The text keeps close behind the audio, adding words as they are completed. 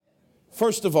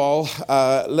first of all,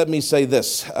 let me say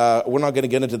this. We're not going to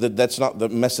get into that's not the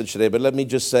message today, but let me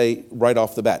just say right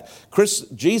off the bat.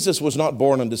 Jesus was not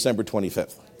born on December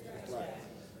 25th.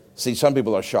 See, some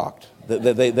people are shocked.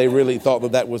 They really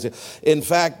thought that was it. In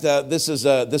fact, this is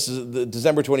the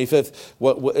December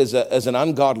 25th is an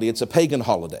ungodly, it's a pagan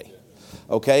holiday.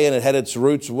 Okay, and it had its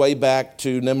roots way back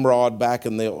to Nimrod, back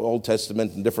in the Old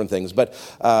Testament and different things. But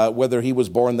whether he was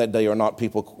born that day or not,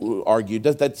 people argued.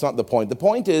 That's not the point. The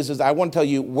point is I want to tell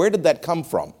you, where did that come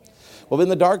from? Well, in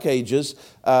the Dark Ages,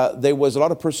 there was a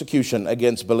lot of persecution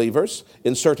against believers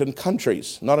in certain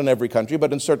countries. Not in every country,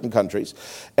 but in certain countries.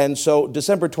 And so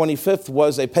December 25th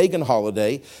was a pagan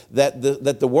holiday that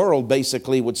the world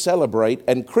basically would celebrate.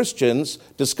 And Christians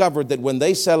discovered that when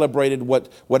they celebrated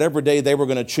whatever day they were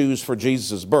going to choose for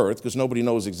Jesus' birth, because nobody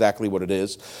knows exactly what it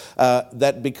is,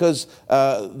 that because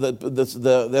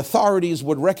the authorities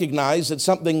would recognize that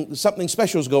something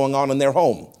special is going on in their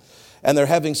home. And they're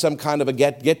having some kind of a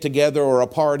get-together or a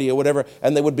party or whatever,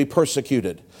 and they would be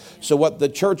persecuted. So what the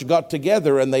church got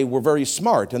together, and they were very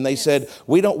smart, and they said,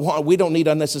 we don't need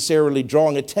unnecessarily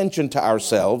drawing attention to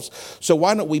ourselves, so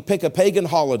why don't we pick a pagan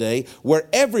holiday where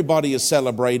everybody is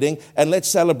celebrating, and let's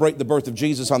celebrate the birth of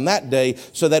Jesus on that day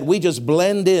so that we just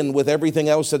blend in with everything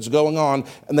else that's going on,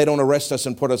 and they don't arrest us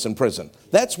and put us in prison.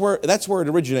 That's where it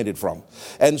originated from.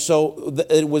 And so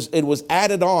it was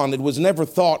added on. It was never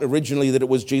thought originally that it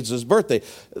was Jesus' birthday.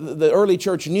 The early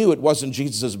church knew it wasn't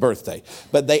Jesus' birthday,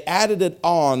 but they added it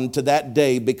on to that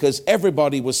day because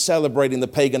everybody was celebrating the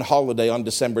pagan holiday on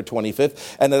December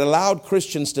 25th, and it allowed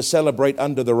Christians to celebrate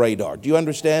under the radar. Do you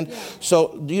understand? Yeah.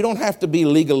 So you don't have to be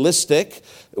legalistic.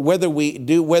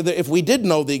 If we did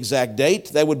know the exact date,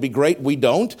 that would be great. We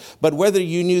don't. But whether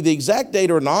you knew the exact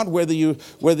date or not, whether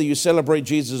you celebrate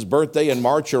Jesus' birthday in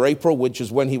March or April, which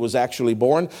is when he was actually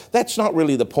born, that's not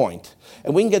really the point.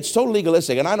 And we can get so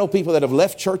legalistic. And I know people that have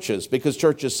left churches because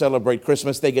churches celebrate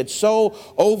Christmas. They get so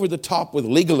over the top with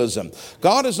legalism.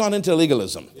 God is not into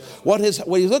legalism. What he's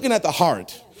looking at the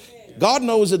heart. God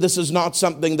knows that this is not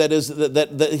something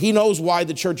that he knows why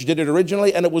the church did it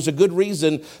originally, and it was a good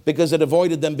reason because it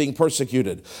avoided them being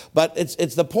persecuted. But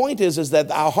it's the point is that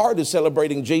our heart is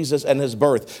celebrating Jesus and his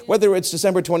birth. Whether it's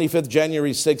December 25th,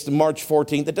 January 6th, March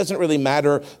 14th, it doesn't really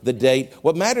matter the date.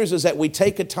 What matters is that we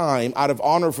take a time out of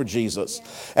honor for Jesus,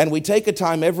 and we take a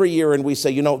time every year and we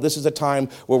say, this is a time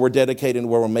where we're dedicated and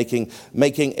where we're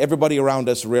making everybody around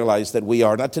us realize that we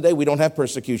are. Now today we don't have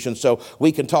persecution, so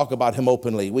we can talk about him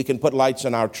openly. We can put lights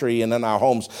on our tree and in our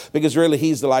homes because really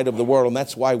he's the light of the world, and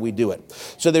that's why we do it.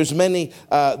 So there's many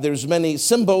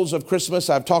symbols of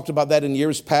Christmas. I've talked about that in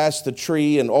years past, the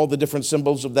tree and all the different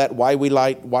symbols of that, why we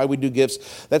light, why we do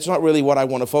gifts. That's not really what I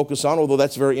want to focus on, although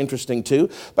that's very interesting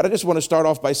too. But I just want to start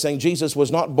off by saying Jesus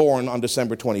was not born on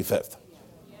December 25th.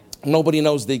 Nobody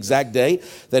knows the exact day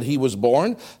that he was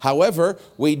born. However,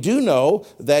 we do know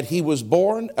that he was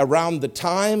born around the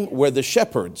time where the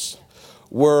shepherds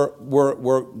were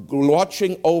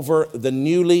watching over the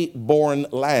newly born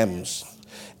lambs.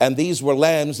 And these were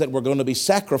lambs that were going to be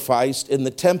sacrificed in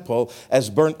the temple as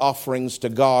burnt offerings to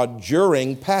God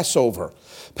during Passover.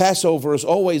 Passover is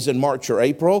always in March or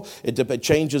April. It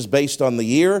changes based on the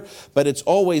year, but it's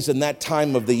always in that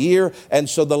time of the year. And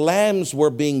so the lambs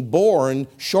were being born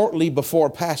shortly before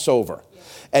Passover.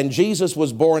 And Jesus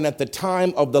was born at the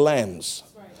time of the lambs.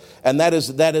 And that's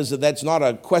not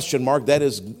a question mark. That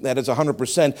is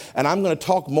 100%. And I'm going to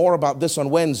talk more about this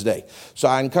on Wednesday. So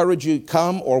I encourage you,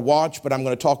 come or watch, but I'm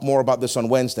going to talk more about this on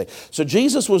Wednesday. So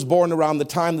Jesus was born around the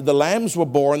time that the lambs were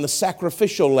born. The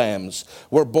sacrificial lambs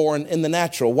were born in the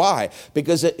natural. Why?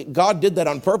 Because God did that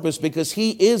on purpose, because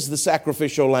he is the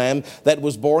sacrificial lamb that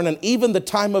was born. And even the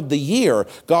time of the year,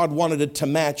 God wanted it to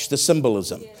match the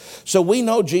symbolism. So we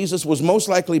know Jesus was most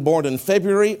likely born in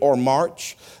February or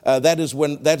March. That is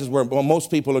where most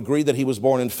people agree that he was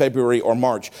born in February or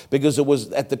March, because it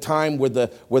was at the time where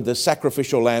the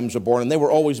sacrificial lambs were born, and they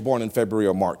were always born in February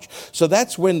or March. So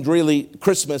that's when really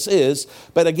Christmas is.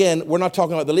 But again, we're not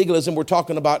talking about the legalism. We're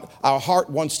talking about our heart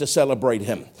wants to celebrate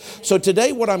him. So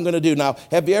today what I'm going to do now,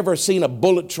 have you ever seen a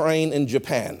bullet train in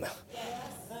Japan?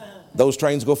 Those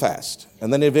trains go fast.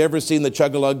 And then have you ever seen the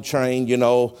Chug-a-Lug train,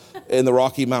 in the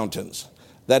Rocky Mountains?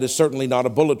 That is certainly not a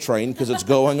bullet train because it's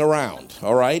going around,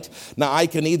 all right? Now, I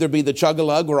can either be the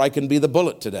Chug-a-Lug or I can be the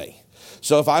bullet today.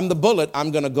 So if I'm the bullet,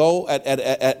 I'm going to go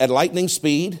at lightning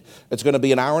speed. It's going to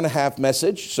be an hour and a half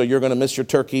message, so you're going to miss your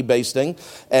turkey basting,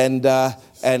 and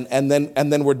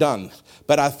then we're done.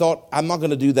 But I thought I'm not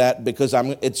going to do that because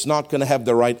it's not going to have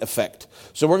the right effect.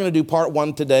 So we're going to do part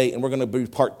 1 today, and we're going to do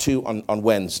part 2 on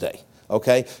Wednesday.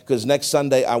 okay? Because next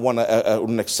Sunday,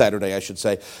 next Saturday, I should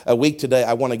say, a week today,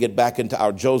 I want to get back into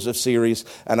our Joseph series,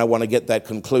 and I want to get that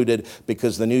concluded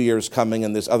because the new year is coming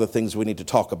and there's other things we need to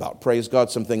talk about. Praise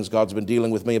God, some things God's been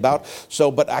dealing with me about.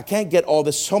 So, but I can't get all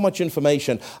this, so much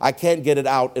information, I can't get it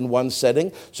out in one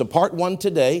setting. So part 1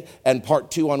 today and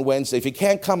part 2 on Wednesday. If you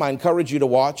can't come, I encourage you to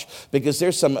watch because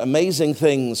there's some amazing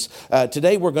things.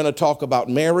 Today we're going to talk about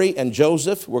Mary and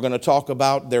Joseph. We're going to talk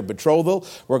about their betrothal.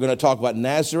 We're going to talk about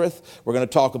Nazareth. We're going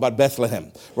to talk about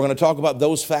Bethlehem. We're going to talk about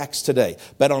those facts today.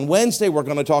 But on Wednesday, we're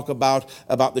going to talk about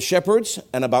the shepherds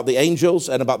and about the angels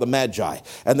and about the Magi.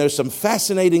 And there's some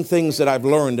fascinating things that I've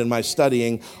learned in my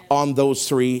studying on those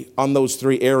three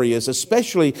areas,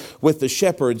 especially with the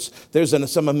shepherds.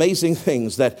 There's some amazing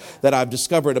things that I've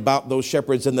discovered about those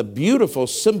shepherds and the beautiful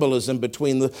symbolism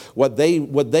between what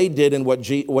they did and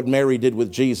what Mary did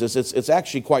with Jesus. It's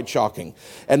actually quite shocking.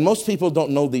 And most people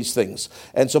don't know these things.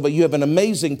 And so, but you have an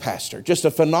amazing pastor, just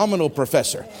a phenomenal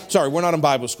professor. Sorry, we're not in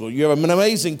Bible school. You have an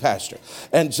amazing pastor.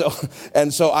 And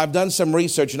so I've done some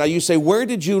research. Now you say, where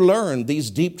did you learn these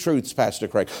deep truths, Pastor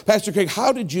Craig? Pastor Craig,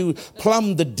 how did you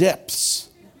plumb the depths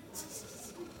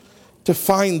to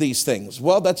find these things?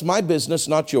 Well, that's my business,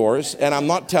 not yours. And I'm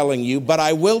not telling you, but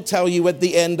I will tell you at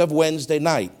the end of Wednesday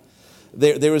night.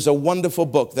 There is a wonderful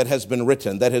book that has been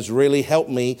written that has really helped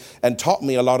me and taught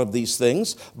me a lot of these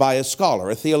things by a scholar,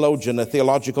 a theologian, a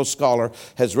theological scholar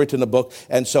has written a book.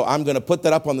 And so I'm going to put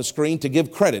that up on the screen to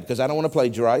give credit because I don't want to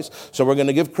plagiarize. So we're going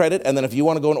to give credit. And then if you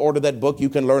want to go and order that book, you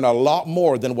can learn a lot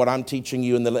more than what I'm teaching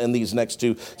you in these next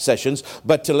 2 sessions.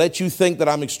 But to let you think that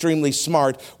I'm extremely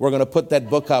smart, we're going to put that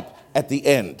book up at the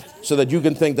end so that you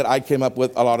can think that I came up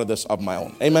with a lot of this of my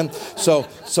own. Amen. So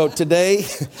today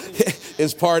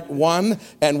is part 1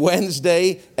 and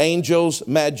Wednesday, angels,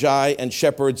 magi, and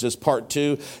shepherds is part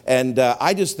 2. And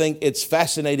I just think it's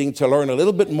fascinating to learn a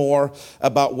little bit more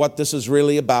about what this is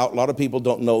really about. A lot of people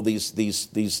don't know these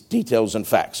details and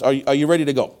facts. Are you ready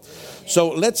to go? So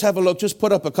let's have a look. Just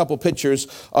put up a couple pictures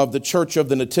of the Church of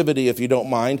the Nativity, if you don't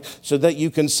mind, so that you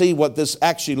can see what this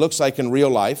actually looks like in real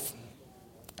life.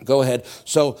 Go ahead.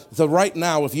 So right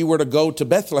now, if you were to go to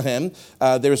Bethlehem,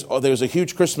 there's a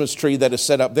huge Christmas tree that is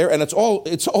set up there, and it's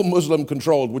all Muslim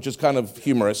controlled, which is kind of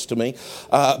humorous to me.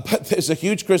 But there's a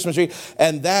huge Christmas tree,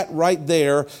 and that right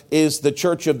there is the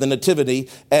Church of the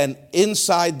Nativity, and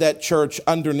inside that church,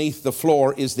 underneath the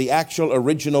floor, is the actual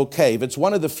original cave. It's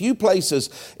one of the few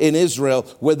places in Israel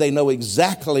where they know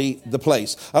exactly the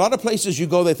place. A lot of places you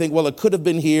go, they think, well, it could have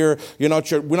been here. We're not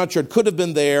sure it could have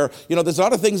been there. There's a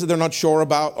lot of things that they're not sure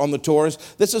about on the tours.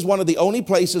 This is one of the only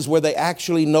places where they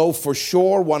actually know for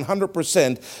sure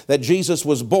 100% that Jesus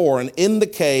was born in the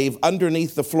cave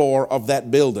underneath the floor of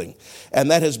that building. And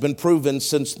that has been proven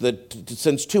since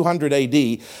 200 AD.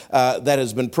 That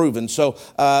has been proven. So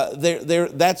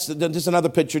that's just another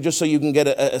picture, just so you can get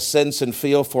a sense and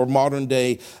feel for modern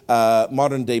day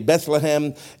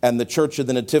Bethlehem and the Church of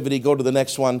the Nativity. Go to the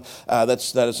next one. That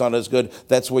is not as good.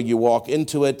 That's where you walk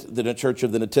into it. The Church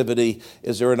of the Nativity.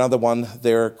 Is there another one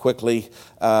there quickly?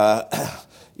 Now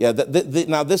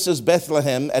this is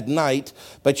Bethlehem at night,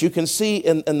 but you can see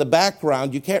in the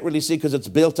background, you can't really see because it's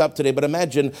built up today, but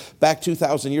imagine back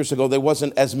 2,000 years ago, there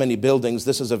wasn't as many buildings.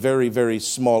 This is a very, very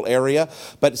small area,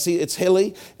 but see, it's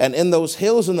hilly, and in those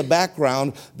hills in the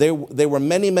background, there were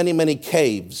many, many, many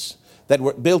caves that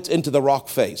were built into the rock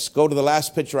face. Go to the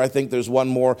last picture. I think there's one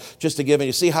more just to give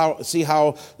you. See how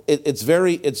it's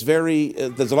very.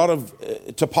 There's a lot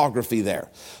of topography there,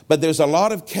 but there's a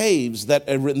lot of caves that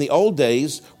in the old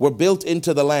days were built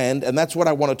into the land, and that's what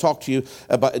I want to talk to you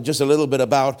about just a little bit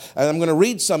about. And I'm going to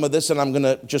read some of this, and I'm going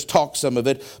to just talk some of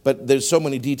it. But there's so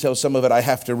many details. Some of it I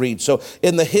have to read. So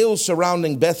in the hills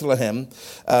surrounding Bethlehem,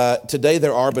 today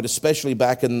there are, but especially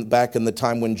back in the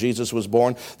time when Jesus was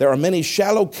born, there are many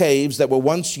shallow caves that were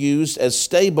once used as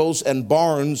stables and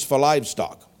barns for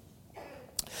livestock,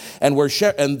 and where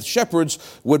shepherds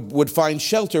would find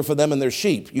shelter for them and their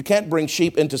sheep. You can't bring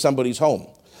sheep into somebody's home.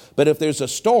 But if there's a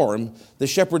storm, the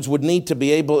shepherds would need to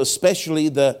be able, especially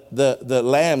the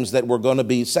lambs that were going to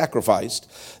be sacrificed,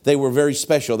 they were very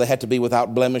special. They had to be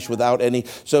without blemish, without any.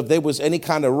 So if there was any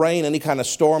kind of rain, any kind of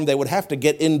storm, they would have to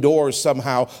get indoors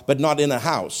somehow, but not in a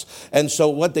house. And so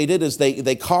what they did is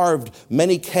they carved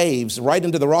many caves right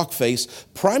into the rock face,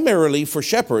 primarily for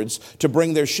shepherds to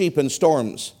bring their sheep in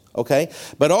storms. Okay?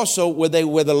 But also where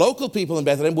the local people in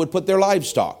Bethlehem would put their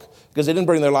livestock, because they didn't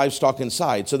bring their livestock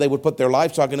inside. So they would put their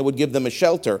livestock and it would give them a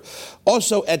shelter.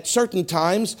 Also, at certain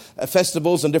times,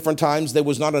 festivals and different times, there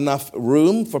was not enough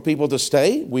room for people to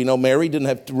stay. We know Mary didn't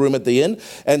have room at the inn.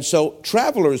 And so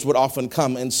travelers would often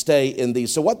come and stay in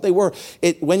these. So what they were,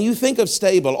 when you think of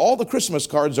stable, all the Christmas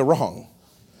cards are wrong.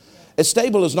 A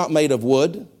stable is not made of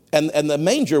wood. And the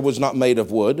manger was not made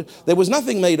of wood. There was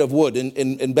nothing made of wood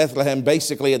in Bethlehem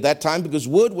basically at that time, because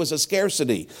wood was a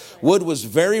scarcity. Wood was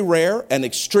very rare and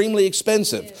extremely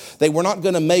expensive. They were not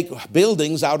going to make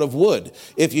buildings out of wood.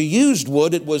 If you used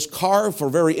wood, it was carved for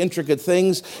very intricate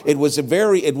things. It was a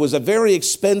very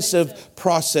expensive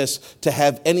process to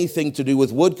have anything to do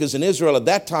with wood, because in Israel at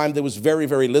that time there was very,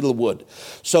 very little wood.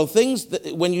 So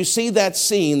when you see that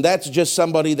scene, that's just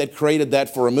somebody that created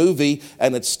that for a movie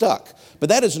and it stuck. But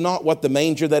that is not what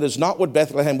that is not what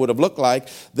Bethlehem would have looked like.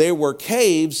 There were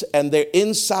caves, and there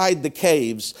inside the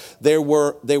caves, there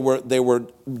were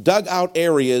dug out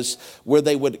areas where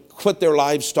they would put their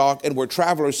livestock, and where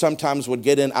travelers sometimes would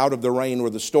get in out of the rain or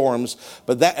the storms.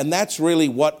 That's really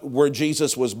where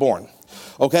Jesus was born.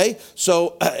 Okay,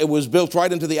 so it was built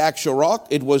right into the actual rock.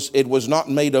 It was not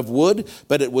made of wood,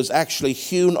 but it was actually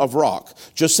hewn of rock.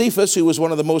 Josephus, who was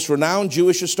one of the most renowned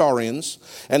Jewish historians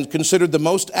and considered the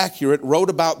most accurate, wrote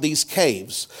about these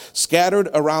caves scattered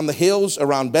around the hills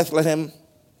around Bethlehem.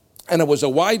 And it was a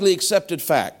widely accepted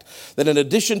fact that in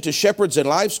addition to shepherds and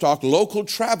livestock, local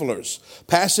travelers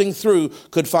passing through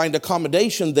could find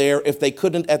accommodation there if they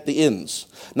couldn't at the inns.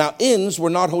 Now, inns were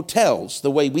not hotels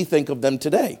the way we think of them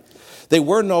today.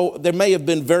 They may have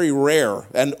been very rare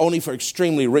and only for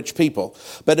extremely rich people,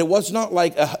 but it was not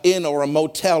like an inn or a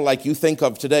motel like you think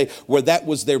of today where that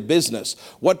was their business.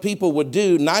 What people would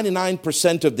do,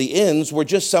 99% of the inns were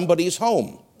just somebody's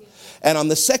home. And on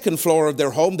the second floor of their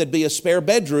home, there'd be a spare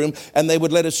bedroom, and they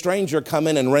would let a stranger come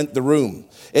in and rent the room.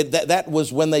 That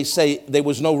was when they say there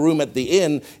was no room at the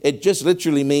inn. It just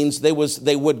literally means they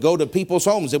would go to people's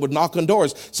homes. They would knock on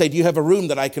doors, say, do you have a room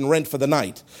that I can rent for the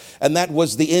night? And that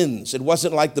was the inns. It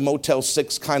wasn't like the Motel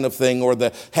 6 kind of thing or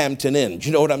the Hampton Inn. Do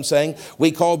you know what I'm saying?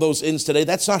 We call those inns today.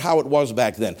 That's not how it was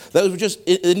back then. Those were just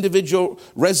individual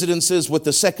residences with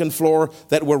the second floor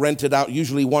that were rented out,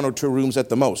 usually 1 or 2 rooms at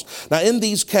the most. Now, in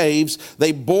these caves,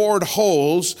 they bored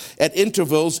holes at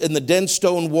intervals in the dense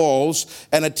stone walls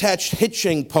and attached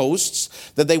hitching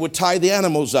posts that they would tie the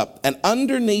animals up. And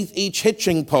underneath each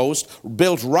hitching post,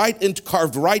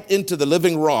 carved right into the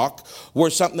living rock, were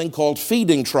something called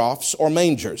feeding troughs or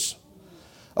mangers.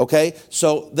 Okay,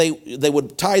 so they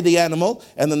would tie the animal,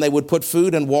 and then they would put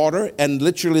food and water, and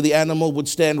literally the animal would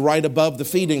stand right above the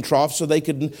feeding trough so they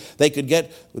could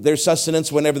get their sustenance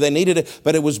whenever they needed it.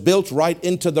 But it was built right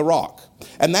into the rock,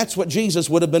 and that's what Jesus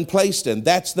would have been placed in.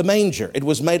 That's the manger. It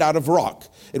was made out of rock.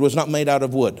 It was not made out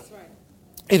of wood.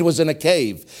 It was in a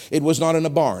cave. It was not in a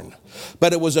barn.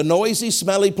 But it was a noisy,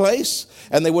 smelly place,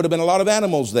 and there would have been a lot of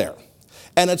animals there.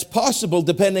 And it's possible,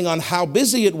 depending on how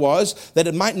busy it was, that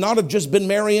it might not have just been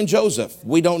Mary and Joseph.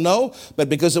 We don't know, but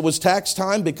because it was tax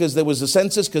time, because there was a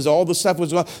census, because all the stuff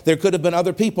was going on, there could have been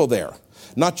other people there.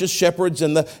 Not just shepherds,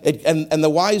 and the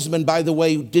wise men, by the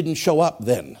way, didn't show up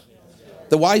then.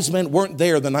 The wise men weren't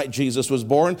there the night Jesus was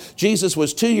born. Jesus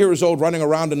was 2 years old running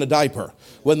around in a diaper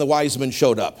when the wise men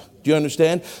showed up. Do you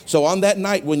understand? So on that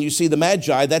night when you see the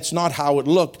Magi, that's not how it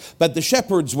looked. But the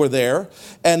shepherds were there,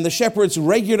 and the shepherds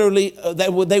regularly,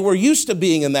 they were used to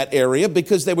being in that area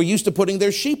because they were used to putting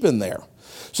their sheep in there.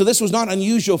 So this was not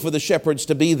unusual for the shepherds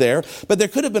to be there. But there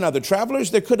could have been other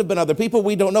travelers. There could have been other people.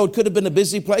 We don't know. It could have been a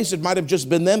busy place. It might have just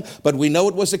been them. But we know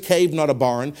it was a cave, not a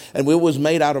barn. And it was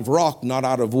made out of rock, not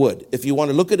out of wood, if you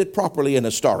want to look at it properly and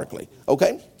historically.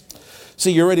 Okay?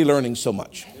 See, you're already learning so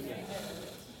much.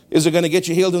 Is it going to get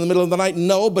you healed in the middle of the night?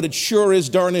 No, but it sure is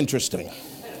darn interesting.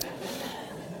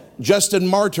 Justin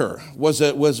Martyr was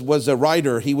a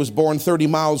writer. He was born 30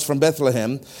 miles from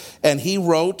Bethlehem, and he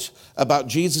wrote about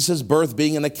Jesus' birth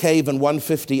being in a cave in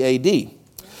 150 A.D.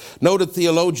 Noted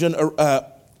theologian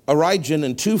Origen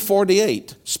in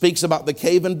 248 speaks about the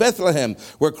cave in Bethlehem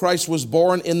where Christ was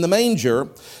born in the manger,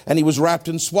 and he was wrapped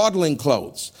in swaddling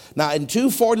clothes. Now in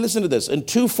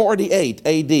 248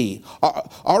 A.D.,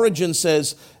 Origen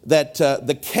says that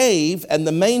the cave and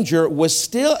the manger was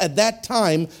still at that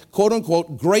time, quote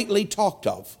unquote, greatly talked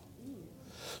of.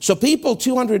 So people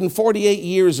 248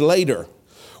 years later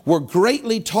were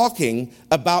greatly talking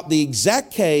about the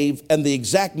exact cave and the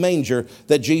exact manger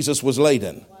that Jesus was laid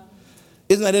in.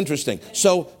 Isn't that interesting?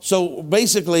 So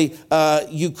basically,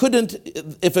 you couldn't,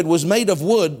 if it was made of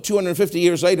wood 250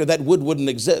 years later, that wood wouldn't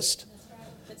exist.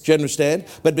 Do you understand?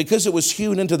 But because it was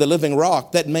hewn into the living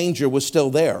rock, that manger was still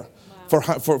there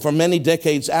for many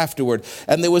decades afterward.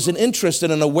 And there was an interest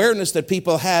and an awareness that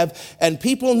people have, and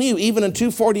people knew, even in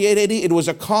 248 AD, it was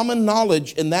a common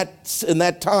knowledge in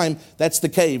that time, that's the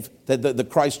cave that the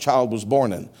Christ child was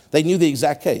born in. They knew the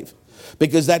exact cave.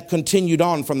 because that continued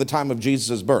on from the time of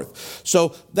Jesus' birth.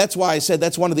 So that's why I said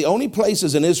that's one of the only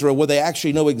places in Israel where they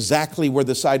actually know exactly where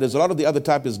the site is. A lot of the other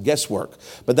type is guesswork,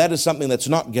 but that is something that's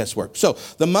not guesswork. So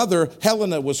the mother,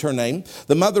 Helena was her name,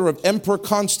 the mother of Emperor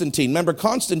Constantine. Remember,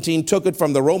 Constantine took it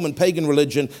from the Roman pagan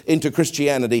religion into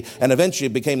Christianity and eventually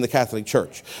it became the Catholic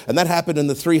Church. And that happened in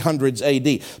the 300s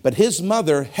AD. But his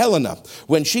mother, Helena,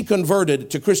 when she converted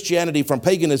to Christianity from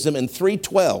paganism in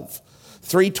 312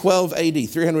 AD,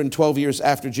 312 years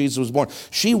after Jesus was born,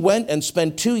 she went and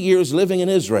spent 2 years living in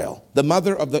Israel, the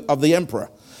mother of the emperor.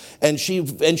 And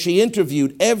she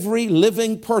interviewed every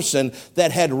living person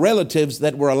that had relatives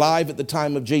that were alive at the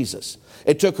time of Jesus.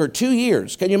 It took her 2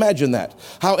 years. Can you imagine that?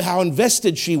 How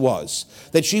invested she was.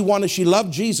 That she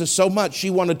loved Jesus so much, she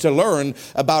wanted to learn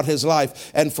about his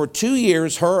life. And for 2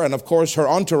 years, her and of course her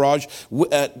entourage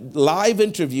live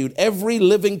interviewed every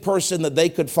living person that they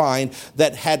could find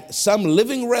that had some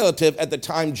living relative at the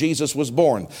time Jesus was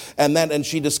born. And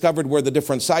she discovered where the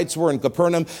different sites were in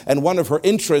Capernaum. And one of her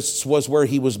interests was where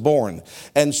he was born.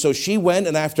 And so she went,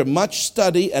 and after much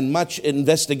study and much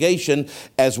investigation,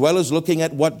 as well as looking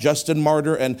at what Justin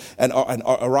Martyr and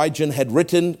Origen had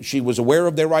written, she was aware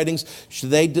of their writings.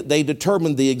 They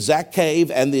determined the exact cave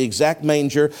and the exact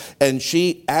manger, and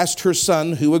she asked her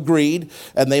son, who agreed,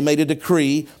 and they made a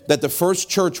decree that the first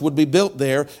church would be built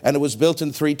there, and it was built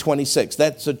in 326.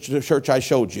 That's the church I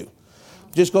showed you.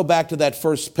 Just go back to that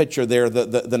first picture there,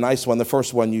 the nice one, the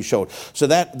first one you showed. So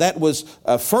that was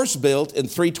first built in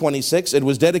 326. It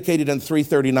was dedicated in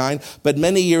 339. But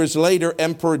many years later,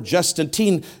 Emperor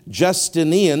Justinian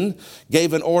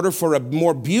gave an order for a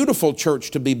more beautiful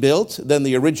church to be built than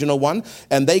the original one.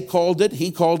 And he called it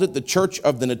the Church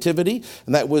of the Nativity.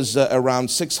 And that was around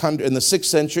 600 in the 6th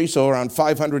century, so around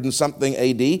 500 and something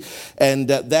AD. And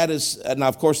that is, now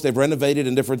of course they've renovated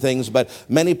and different things, but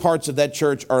many parts of that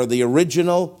church are the original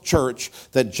church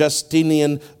that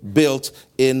Justinian built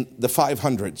in the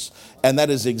 500s. And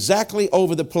that is exactly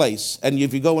over the place. And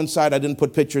if you go inside, I didn't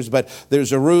put pictures, but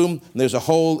there's a room, and there's a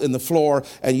hole in the floor,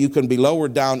 and you can be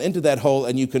lowered down into that hole,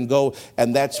 and you can go,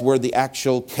 and that's where the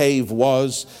actual cave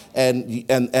was. And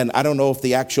I don't know if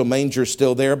the actual manger is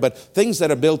still there, but things that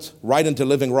are built right into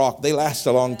living rock, they last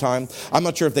a long time. I'm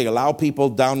not sure if they allow people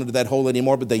down into that hole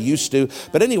anymore, but they used to.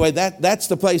 But anyway, that's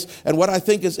the place. And what I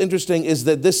think is interesting is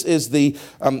that this is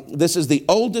the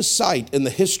oldest site in the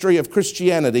history of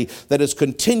Christianity that has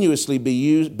continuously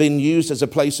been used as a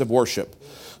place of worship.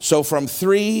 So from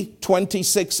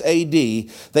 326 AD,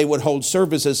 they would hold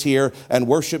services here and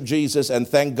worship Jesus and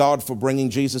thank God for bringing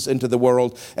Jesus into the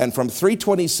world. And from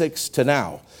 326 to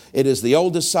now, it is the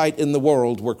oldest site in the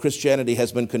world where Christianity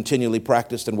has been continually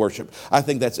practiced and worshiped. I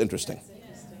think that's interesting.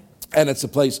 And it's a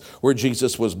place where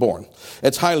Jesus was born.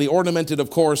 It's highly ornamented, of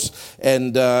course,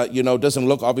 and doesn't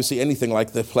look obviously anything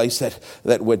like the place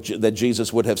that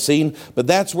Jesus would have seen. But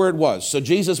that's where it was. So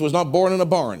Jesus was not born in a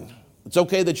barn. It's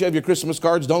okay that you have your Christmas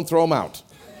cards. Don't throw them out.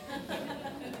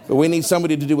 But we need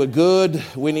somebody to do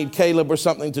we need Caleb or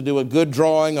something to do a good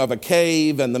drawing of a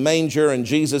cave and the manger and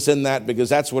Jesus in that, because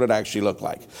that's what it actually looked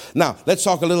like. Now, let's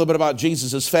talk a little bit about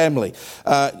Jesus' family.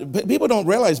 People don't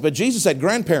realize, but Jesus had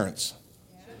grandparents.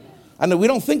 I know we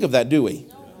don't think of that, do we?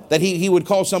 That he would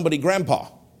call somebody grandpa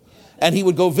and he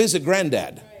would go visit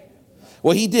granddad.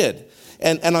 Well, he did.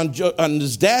 And on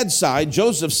his dad's side,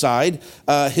 Joseph's side,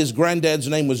 his granddad's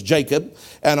name was Jacob.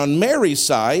 And on Mary's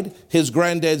side, his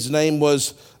granddad's name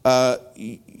was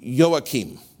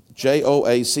Joachim,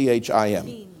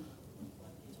 Joachim.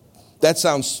 That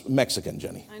sounds Mexican,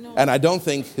 Jenny. And I don't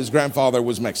think his grandfather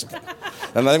was Mexican.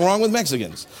 And nothing wrong with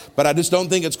Mexicans, but I just don't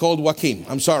think it's called Joaquin.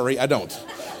 I'm sorry, I don't.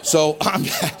 So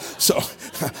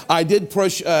I did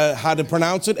push how to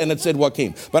pronounce it, and it said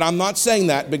Joaquin. But I'm not saying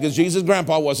that because Jesus'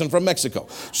 grandpa wasn't from Mexico.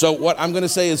 So what I'm going to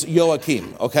say is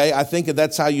Joachim, okay? I think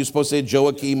that's how you're supposed to say it,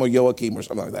 Joachim or Joachim or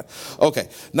something like that. Okay,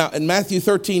 now in Matthew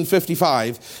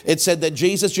 13:55, it said that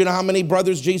Jesus, do you know how many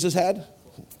brothers Jesus had?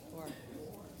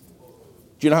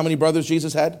 Do you know how many brothers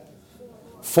Jesus had?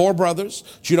 4 brothers.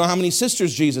 Do you know how many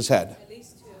sisters Jesus had? At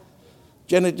least 2.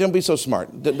 Janet, don't be so smart.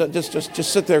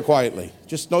 Just sit there quietly.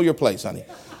 Just know your place, honey.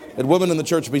 And women in the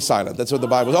church be silent. That's what the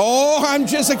Bible says. Oh, I'm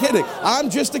just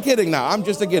a kidding now.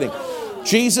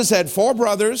 Jesus had 4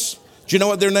 brothers. Do you know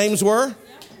what their names were?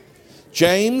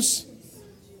 James,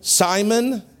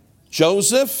 Simon,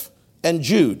 Joseph, and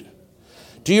Jude.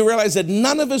 Do you realize that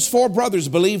none of his 4 brothers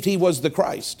believed he was the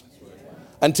Christ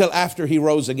until after he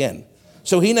rose again?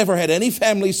 So he never had any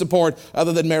family support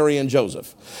other than Mary and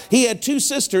Joseph. He had 2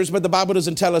 sisters, but the Bible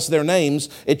doesn't tell us their names.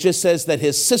 It just says that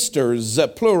his sisters,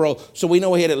 plural. So we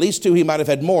know he had at least 2. He might have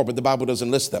had more, but the Bible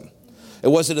doesn't list them. It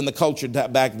wasn't in the culture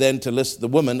back then to list the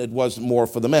women. It was more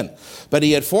for the men. But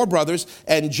he had 4 brothers.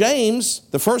 And James,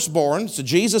 the firstborn, so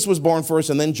Jesus was born first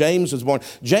and then James was born.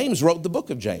 James wrote the book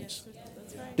of James.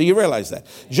 Do you realize that?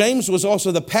 James was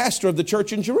also the pastor of the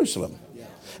church in Jerusalem.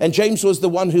 And James was the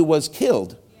one who was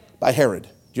killed by Herod. Do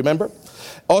you remember?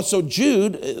 Also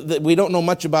Jude, we don't know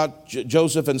much about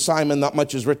Joseph and Simon. Not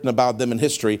much is written about them in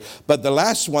history. But the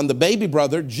last one, the baby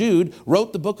brother, Jude,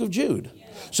 wrote the book of Jude.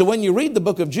 So when you read the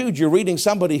book of Jude, you're reading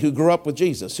somebody who grew up with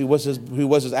Jesus, who was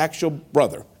his actual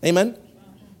brother. Amen?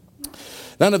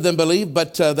 None of them believed,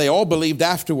 but they all believed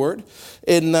afterward.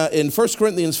 In 1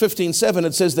 Corinthians 15:7,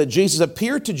 it says that Jesus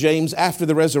appeared to James after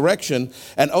the resurrection,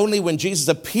 and only when Jesus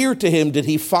appeared to him did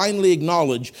he finally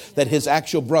acknowledge that his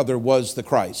actual brother was the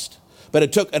Christ. But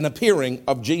it took an appearing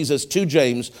of Jesus to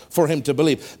James for him to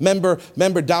believe.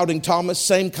 Remember doubting Thomas?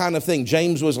 Same kind of thing.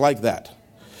 James was like that.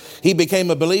 He became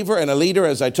a believer and a leader.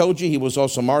 As I told you, he was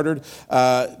also martyred.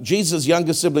 Jesus'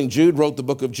 youngest sibling, Jude, wrote the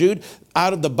book of Jude.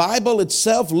 Out of the Bible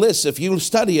itself lists, if you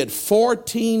study it,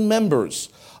 14 members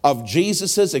of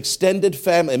Jesus' extended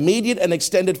family, immediate and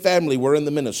extended family, were in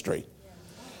the ministry.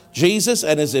 Jesus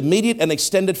and his immediate and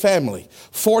extended family,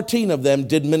 14 of them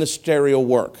did ministerial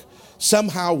work,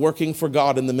 somehow working for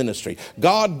God in the ministry.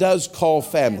 God does call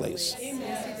families.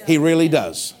 He really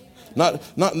does.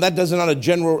 That does not a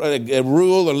general a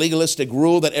rule or legalistic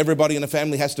rule that everybody in a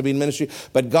family has to be in ministry,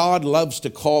 but God loves to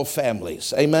call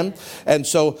families. Amen. And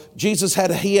so Jesus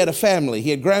had a family. He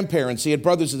had grandparents. He had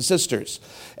brothers and sisters,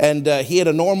 and he had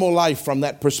a normal life from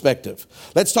that perspective.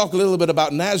 Let's talk a little bit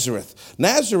about Nazareth.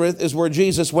 Nazareth is where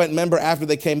Jesus went. Remember, after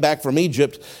they came back from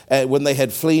Egypt, when they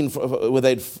had fled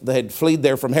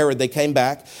there from Herod, they came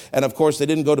back, and of course they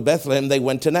didn't go to Bethlehem. They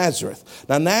went to Nazareth.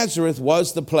 Now Nazareth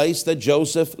was the place that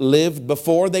Joseph lived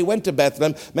before they went to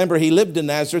Bethlehem. Remember, he lived in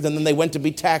Nazareth, and then they went to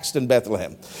be taxed in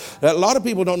Bethlehem. Now, a lot of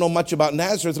people don't know much about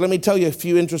Nazareth. Let me tell you a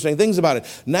few interesting things about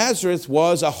it. Nazareth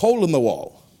was a hole in the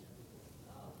wall.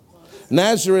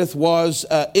 Nazareth was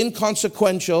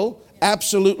inconsequential,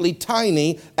 absolutely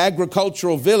tiny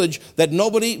agricultural village that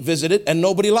nobody visited and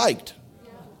nobody liked.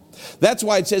 That's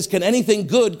why it says, can anything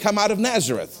good come out of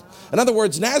Nazareth? In other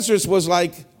words, Nazareth was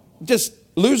like just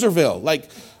Loserville.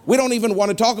 Like, we don't even want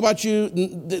to talk about you.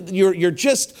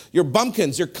 You're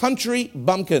bumpkins. You're country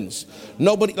bumpkins.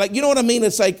 Nobody, like, you know what I mean?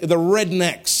 It's like the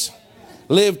rednecks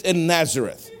lived in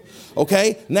Nazareth.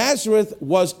 Okay? Nazareth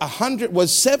was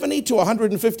 70 to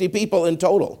 150 people in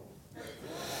total.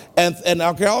 And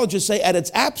archaeologists say at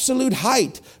its absolute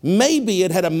height, maybe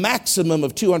it had a maximum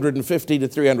of 250 to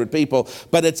 300 people,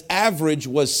 but its average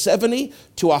was 70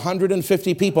 to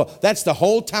 150 people. That's the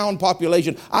whole town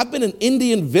population. I've been in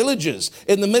Indian villages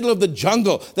in the middle of the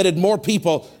jungle that had more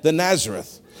people than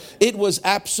Nazareth. It was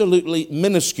absolutely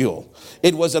minuscule.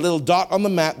 It was a little dot on the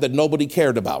map that nobody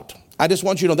cared about. I just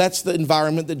want you to know that's the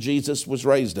environment that Jesus was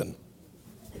raised in.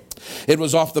 It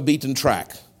was off the beaten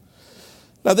track.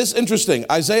 Now this is interesting.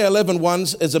 Isaiah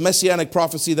 11:1 is a messianic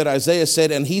prophecy that Isaiah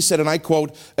said, and he said, and I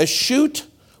quote, "A shoot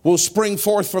will spring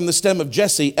forth from the stem of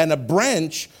Jesse, and a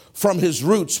branch from his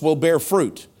roots will bear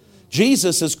fruit."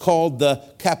 Jesus is called the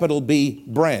capital B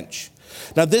branch.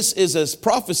 Now this is a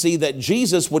prophecy that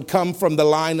Jesus would come from the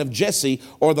line of Jesse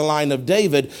or the line of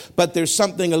David, but there's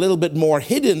something a little bit more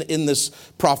hidden in this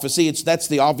prophecy. That's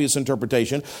the obvious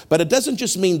interpretation, but it doesn't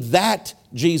just mean that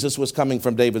Jesus was coming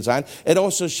from David's line. It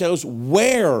also shows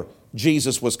where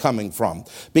Jesus was coming from,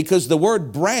 because the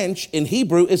word branch in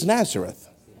Hebrew is Nazareth.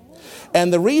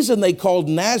 And the reason they called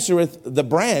Nazareth the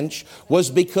branch was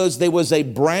because there was a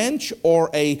branch or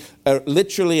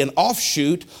literally an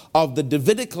offshoot of the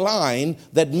Davidic line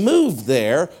that moved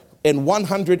there in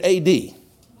 100 AD.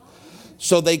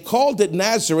 So they called it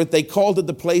Nazareth. They called it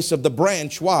the place of the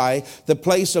branch. Why? The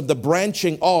place of the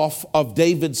branching off of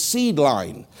David's seed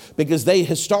line. Because they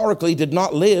historically did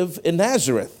not live in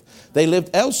Nazareth. They lived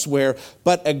elsewhere,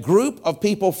 but a group of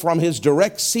people from his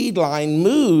direct seed line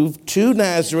moved to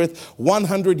Nazareth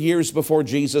 100 years before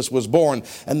Jesus was born.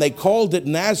 And they called it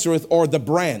Nazareth, or the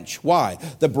branch. Why?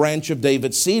 The branch of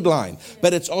David's seed line.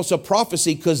 But it's also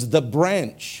prophecy because the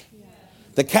branch,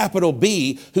 the capital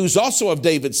B, who's also of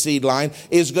David's seed line,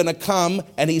 is going to come,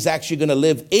 and he's actually going to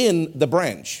live in the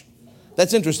branch.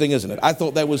 That's interesting, isn't it? I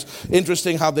thought that was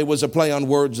interesting how there was a play on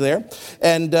words there.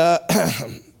 And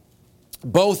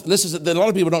both, a lot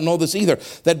of people don't know this either,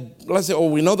 that let's say,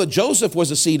 we know that Joseph was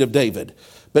a seed of David,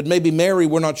 but maybe Mary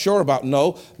we're not sure about.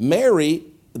 No, Mary,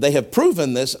 they have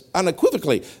proven this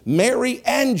unequivocally. Mary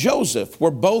and Joseph were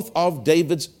both of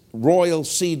David's royal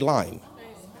seed line.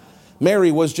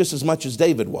 Mary was just as much as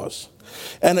David was.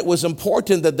 And it was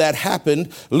important that that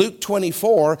happened. Luke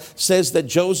 24 says that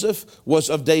Joseph was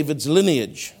of David's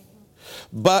lineage.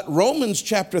 But Romans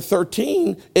chapter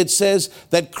 13, it says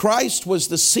that Christ was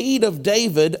the seed of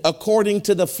David according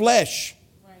to the flesh.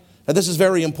 Right. Now this is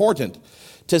very important.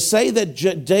 To say that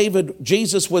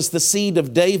Jesus was the seed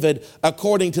of David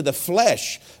according to the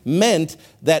flesh meant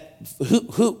that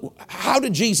how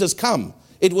did Jesus come?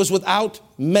 It was without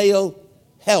male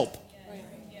help.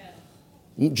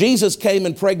 Jesus came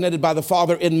impregnated by the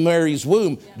Father in Mary's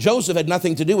womb. Joseph had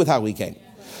nothing to do with how he came.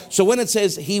 So when it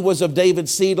says he was of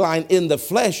David's seed line in the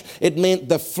flesh, it meant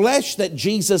the flesh that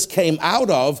Jesus came out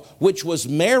of, which was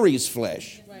Mary's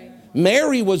flesh. Right.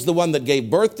 Mary was the one that gave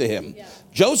birth to him. Yeah.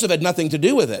 Joseph had nothing to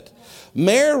do with it.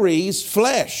 Mary's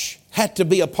flesh had to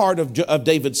be a part of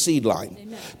David's seed line.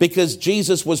 Amen. Because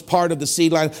Jesus was part of the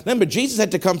seed line. Remember, Jesus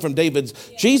had to come from David's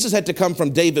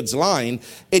line.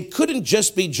 It couldn't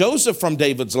just be Joseph from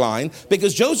David's line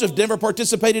because Joseph never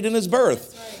participated in his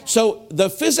birth. Right. So the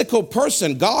physical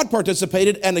person, God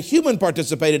participated and a human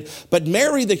participated, but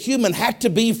Mary the human had to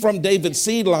be from David's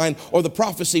seed line or the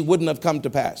prophecy wouldn't have come to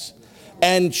pass.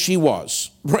 And she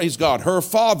was. Praise God. Her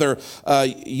father,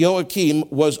 Joachim,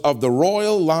 was of the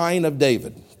royal line of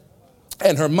David.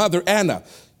 And her mother, Anna,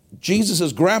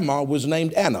 Jesus' grandma was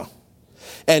named Anna.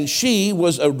 And she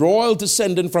was a royal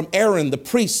descendant from Aaron, the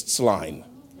priest's line.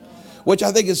 Which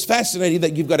I think is fascinating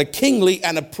that you've got a kingly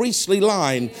and a priestly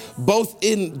line, both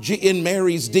in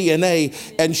Mary's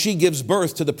DNA, and she gives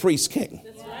birth to the priest king.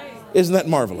 Isn't that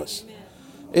marvelous?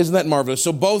 Isn't that marvelous?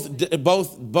 So both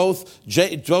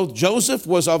Joseph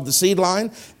was of the seed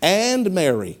line and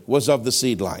Mary was of the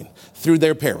seed line through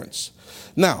their parents.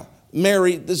 Now,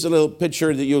 Mary, this is a little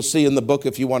picture that you'll see in the book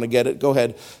if you want to get it. Go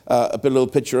ahead, a little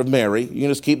picture of Mary. You can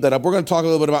just keep that up. We're going to talk a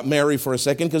little bit about Mary for a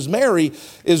second because Mary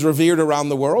is revered around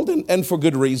the world and for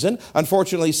good reason.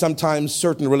 Unfortunately, sometimes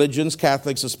certain religions,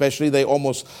 Catholics especially, they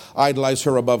almost idolize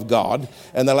her above God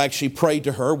and they'll actually pray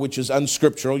to her, which is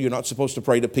unscriptural. You're not supposed to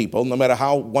pray to people, no matter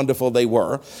how wonderful they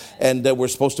were. And we're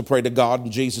supposed to pray to God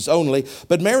and Jesus only.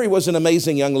 But Mary was an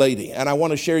amazing young lady. And I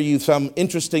want to share you some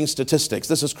interesting statistics.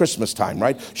 This is Christmas time,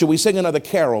 right? Should we sing another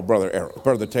carol,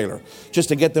 Brother Taylor, just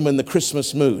to get them in the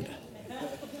Christmas mood?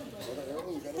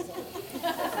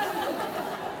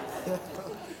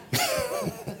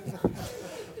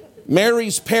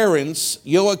 Mary's parents,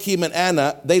 Joachim and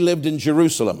Anna, they lived in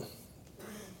Jerusalem,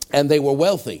 and they were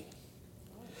wealthy.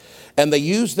 And they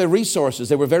used their resources.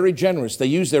 They were very generous. They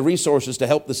used their resources to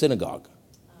help the synagogue.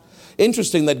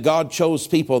 Interesting that God chose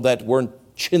people that weren't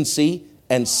chintzy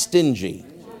and stingy.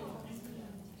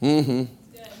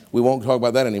 We won't talk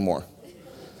about that anymore.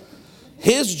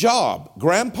 His job,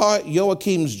 Grandpa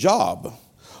Joachim's job,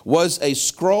 was a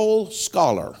scroll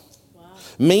scholar,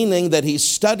 meaning that he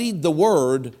studied the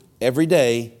word every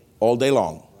day, all day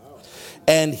long.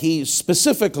 And he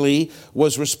specifically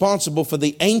was responsible for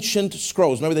the ancient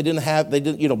scrolls.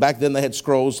 Remember, back then they had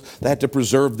scrolls. They had to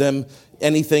preserve them.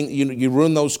 Anything, you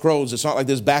ruin those scrolls. It's not like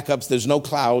there's backups. There's no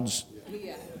clouds.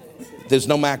 There's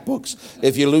no MacBooks.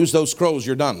 If you lose those scrolls,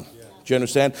 you're done. Do you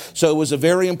understand? So it was a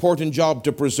very important job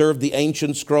to preserve the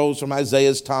ancient scrolls from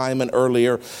Isaiah's time and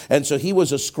earlier. And so he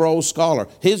was a scroll scholar.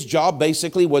 His job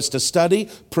basically was to study,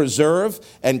 preserve,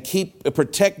 and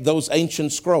protect those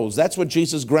ancient scrolls. That's what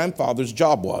Jesus' grandfather's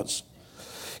job was.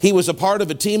 He was a part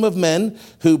of a team of men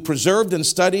who preserved and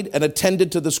studied and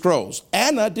attended to the scrolls.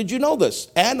 Anna, did you know this?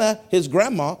 Anna, his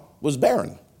grandma, was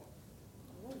barren.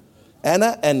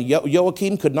 Anna and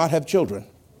Joachim could not have children.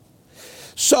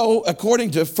 So,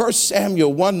 according to 1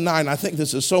 Samuel 1:9, I think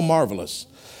this is so marvelous.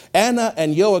 Anna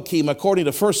and Joachim, according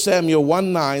to 1 Samuel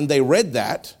 1:9, they read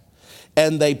that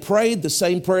and they prayed the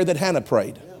same prayer that Hannah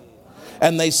prayed.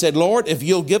 And they said, Lord, if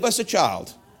you'll give us a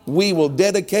child, we will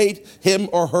dedicate him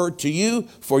or her to you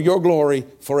for your glory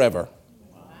forever.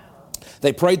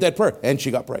 They prayed that prayer and she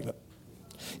got pregnant.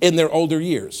 In their older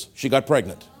years, she got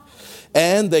pregnant.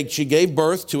 And she gave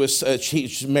birth to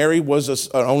Mary was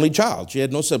an only child. She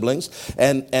had no siblings.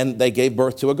 And they gave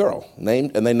birth to a girl, they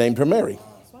named her Mary.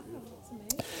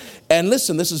 And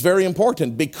listen, this is very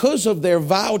important. Because of their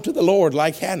vow to the Lord,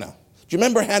 like Hannah. Do you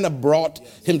remember Hannah brought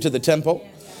him to the temple?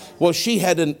 Well,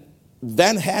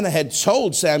 Hannah had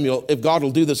told Samuel, if God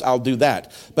will do this, I'll do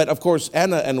that. But of course,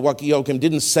 Anna and Joachim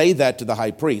didn't say that to the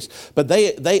high priest. But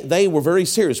they were very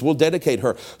serious. We'll dedicate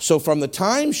her. So from the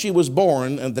time she was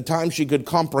born and the time she could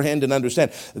comprehend and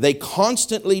understand, they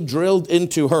constantly drilled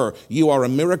into her, you are a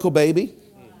miracle baby.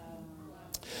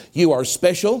 You are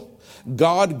special.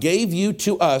 God gave you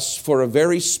to us for a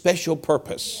very special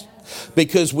purpose.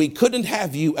 Because we couldn't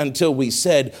have you until we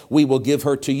said, we will give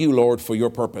her to you, Lord, for your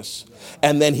purpose.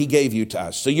 And then he gave you to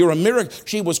us. So you're a miracle.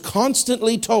 She was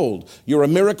constantly told, you're a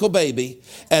miracle baby.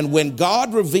 And when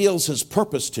God reveals his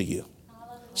purpose to you,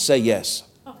 say yes.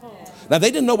 Now, they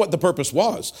didn't know what the purpose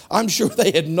was. I'm sure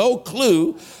they had no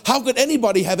clue. How could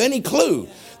anybody have any clue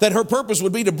that her purpose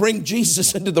would be to bring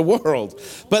Jesus into the world?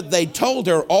 But they told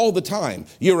her all the time,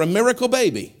 you're a miracle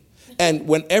baby. And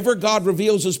whenever God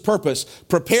reveals his purpose,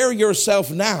 prepare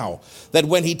yourself now that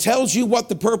when he tells you what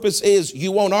the purpose is,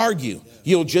 you won't argue.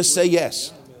 You'll just say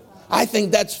yes. I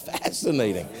think that's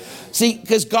fascinating. See,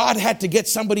 because God had to get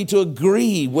somebody to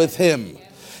agree with him.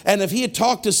 And if he had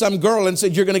talked to some girl and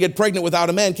said, you're going to get pregnant without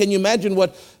a man, can you imagine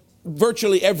what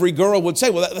virtually every girl would say?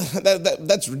 Well,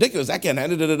 that's ridiculous. I can't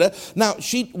handle it. Now,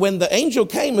 when the angel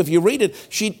came, if you read it,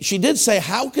 she did say,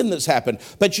 how can this happen?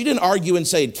 But she didn't argue and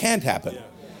say it can't happen.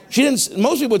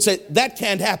 Most people would say, that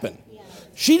can't happen.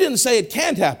 She didn't say it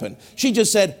can't happen. She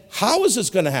just said, how is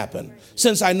this going to happen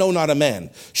since I know not a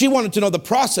man? She wanted to know the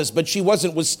process, but she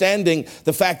wasn't withstanding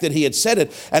the fact that he had said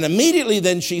it. And immediately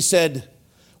then she said,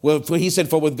 well, he said,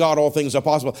 for with God all things are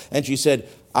possible. And she said,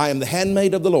 I am the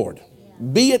handmaid of the Lord.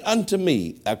 Be it unto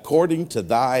me according to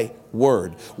thy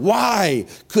word. Why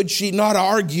could she not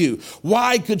argue?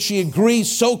 Why could she agree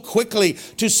so quickly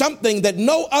to something that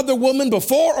no other woman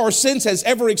before or since has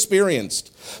ever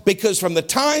experienced? Because from the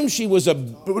time she was a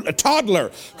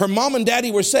toddler, her mom and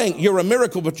daddy were saying, you're a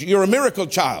miracle, but you're a miracle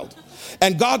child.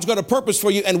 And God's got a purpose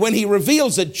for you. And when he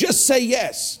reveals it, just say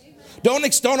yes.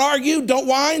 Don't argue, don't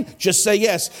whine, just say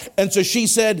yes. And so she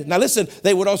said, now listen,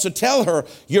 they would also tell her,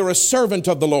 you're a servant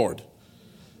of the Lord.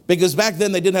 Because back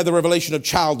then they didn't have the revelation of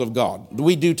child of God.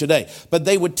 We do today. But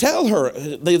they would tell her,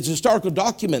 the historical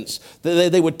documents,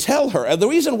 they would tell her. And the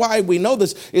reason why we know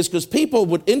this is because people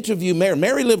would interview Mary.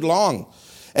 Mary lived long.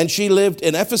 And she lived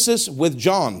in Ephesus with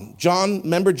John. John,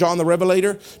 remember John the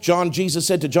Revelator? John, Jesus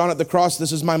said to John at the cross,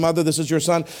 this is my mother, this is your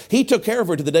son. He took care of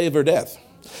her to the day of her death.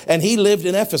 And he lived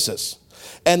in Ephesus.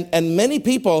 And many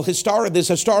people, there's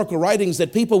historical writings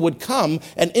that people would come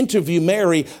and interview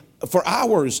Mary for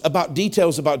hours about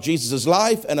details about Jesus'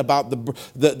 life and about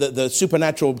the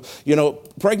supernatural,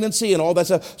 pregnancy and all that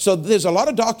stuff. So there's a lot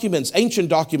of documents, ancient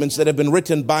documents that have been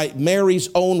written by Mary's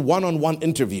own one-on-one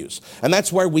interviews. And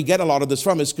that's where we get a lot of this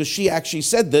from, is because she actually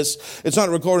said this. It's not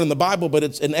recorded in the Bible, but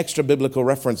it's in extra biblical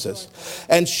references.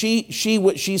 And she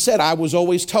said, I was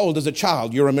always told as a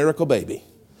child, you're a miracle baby.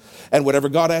 And whatever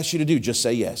God asks you to do, just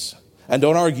say yes. And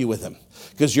don't argue with him,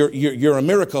 because you're a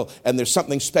miracle and there's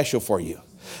something special for you.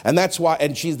 And that's why,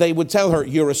 and they would tell her,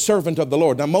 you're a servant of the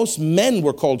Lord. Now, most men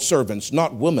were called servants,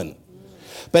 not women.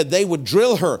 But they would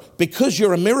drill her, because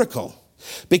you're a miracle,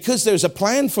 because there's a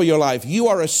plan for your life, you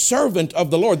are a servant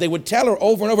of the Lord. They would tell her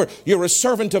over and over, you're a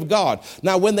servant of God.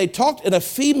 Now, when they talked in a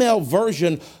female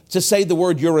version to say the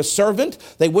word you're a servant,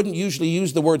 they wouldn't usually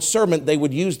use the word servant. They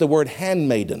would use the word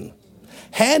handmaiden.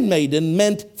 Handmaiden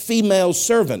meant female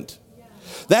servant.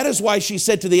 That is why she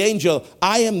said to the angel,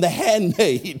 I am the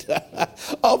handmaid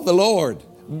of the Lord.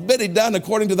 Be it done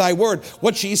according to thy word.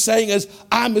 What she's saying is,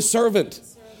 I'm a servant.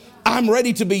 I'm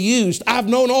ready to be used. I've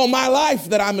known all my life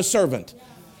that I'm a servant.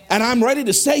 And I'm ready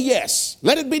to say yes.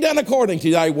 Let it be done according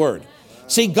to thy word.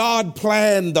 See, God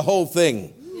planned the whole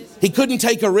thing. He couldn't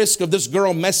take a risk of this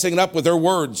girl messing up with her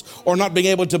words or not being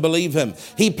able to believe him.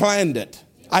 He planned it.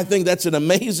 I think that's an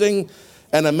amazing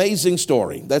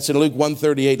story. That's in Luke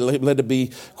 1:38. Let it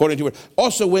be according to it.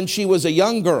 Also, when she was a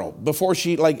young girl, before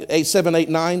she, like 7, 8,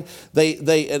 9,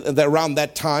 they around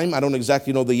that time, I don't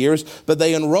exactly know the years, but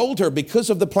they enrolled her because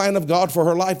of the plan of God for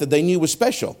her life that they knew was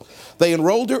special. They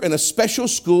enrolled her in a special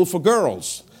school for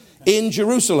girls in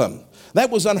Jerusalem.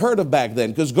 That was unheard of back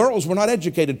then, because girls were not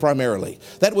educated primarily.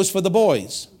 That was for the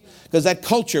boys, because that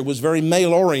culture was very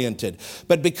male-oriented.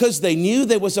 But because they knew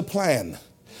there was a plan,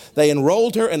 they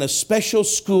enrolled her in a special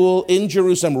school in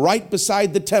Jerusalem right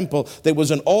beside the temple. There was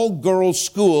an all-girls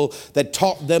school that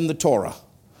taught them the Torah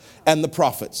and the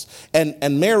prophets.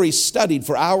 And Mary studied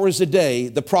for hours a day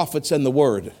the prophets and the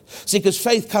word. See, because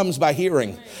faith comes by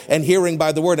hearing, and hearing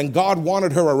by the word. And God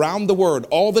wanted her around the word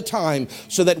all the time,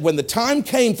 so that when the time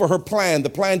came for her plan, the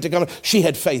plan to come, she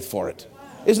had faith for it.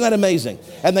 Isn't that amazing?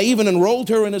 And they even enrolled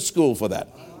her in a school for that.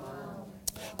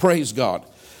 Praise God.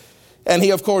 And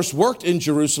he, of course, worked in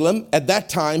Jerusalem. At that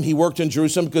time, he worked in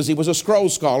Jerusalem because he was a scroll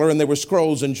scholar, and there were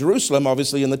scrolls in Jerusalem,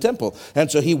 obviously, in the temple. And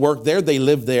so he worked there. They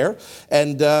lived there,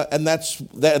 and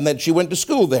then she went to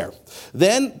school there.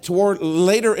 Then,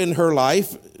 later in her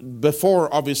life,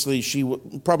 before, obviously, she was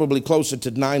probably closer to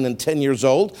 9 and 10 years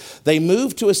old, they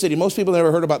moved to a city. Most people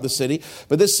never heard about the city,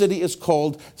 but this city is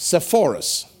called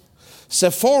Sepphoris.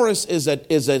 Sepphoris is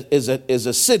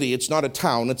a city. It's not a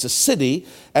town. It's a city,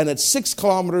 and it's 6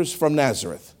 kilometers from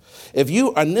Nazareth. If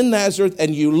you are in Nazareth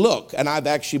and you look, and I've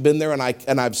actually been there and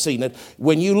I've seen it,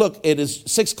 when you look, it is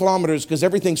 6 kilometers because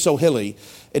everything's so hilly.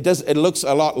 It looks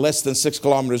a lot less than 6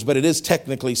 kilometers, but it is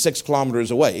technically 6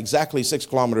 kilometers away, exactly 6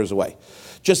 kilometers away,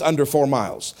 just under 4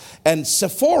 miles. And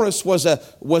Sepphoris was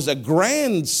a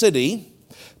grand city.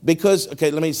 Because,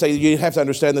 okay, let me say, you have to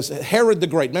understand this. Herod the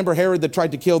Great, remember Herod that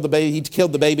tried to kill the baby? He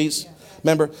killed the babies.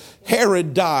 Remember,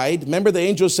 Herod died. Remember the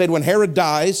angel said, when Herod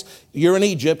dies, you're in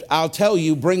Egypt. I'll tell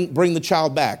you, bring the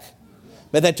child back.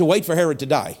 But they had to wait for Herod to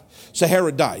die. So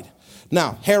Herod died.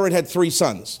 Now, Herod had 3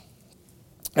 sons.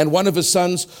 And one of his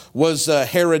sons was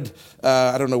Herod,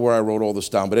 I don't know where I wrote all this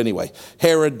down, but anyway.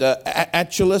 Herod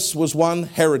Archelaus was one,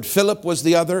 Herod Philip was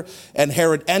the other, and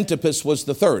Herod Antipas was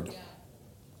the third.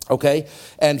 Okay,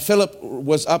 and Philip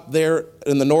was up there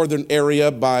in the northern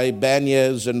area by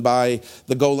Banyas and by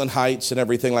the Golan Heights and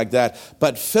everything like that.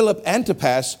 But Philip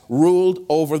Antipas ruled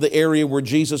over the area where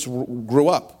Jesus grew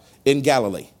up in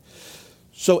Galilee.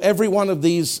 So every one of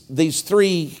these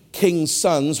 3 kings'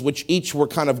 sons, which each were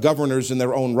kind of governors in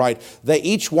their own right, they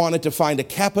each wanted to find a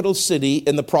capital city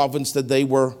in the province that they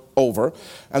were over.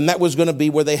 And that was going to be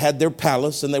where they had their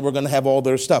palace and they were going to have all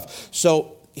their stuff.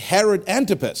 So Herod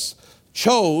Antipas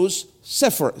chose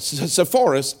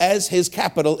Sepphoris as his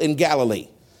capital in Galilee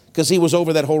because he was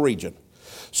over that whole region.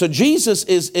 So Jesus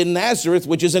is in Nazareth,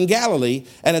 which is in Galilee,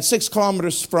 and it's 6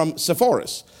 kilometers from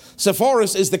Sepphoris.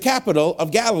 Sepphoris is the capital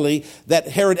of Galilee that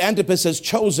Herod Antipas has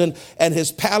chosen, and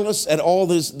his palace and all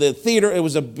this, the theater. It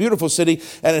was a beautiful city,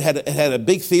 and it had a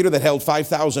big theater that held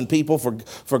 5,000 people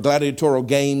for gladiatorial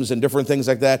games and different things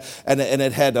like that. And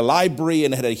it had a library,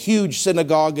 and it had a huge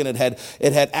synagogue, and it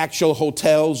had actual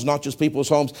hotels, not just people's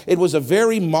homes. It was a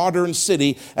very modern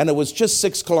city, and it was just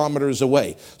 6 kilometers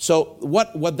away. So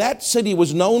what that city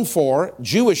was known for,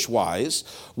 Jewish-wise,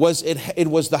 was it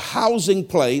was the housing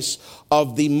place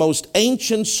of the most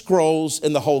ancient scrolls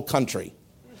in the whole country.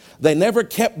 They never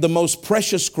kept the most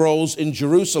precious scrolls in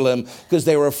Jerusalem because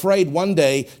they were afraid one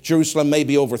day Jerusalem may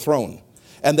be overthrown.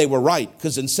 And they were right,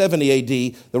 because in 70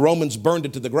 AD, the Romans burned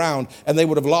it to the ground, and they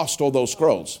would have lost all those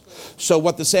scrolls. So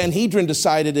what the Sanhedrin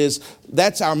decided is,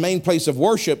 that's our main place of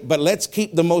worship, but let's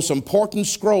keep the most important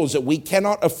scrolls that we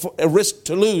cannot risk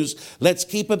to lose. Let's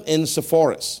keep them in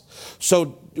Sepphoris.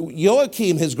 So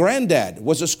Joachim, his granddad,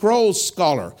 was a scrolls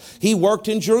scholar. He worked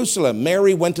in Jerusalem.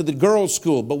 Mary went to the girls'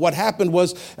 school. But what happened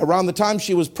was, around the time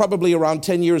she was probably around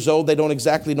 10 years old, they don't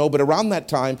exactly know, but around that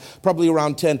time, probably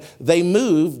around 10, they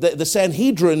moved, the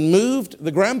Sanhedrin moved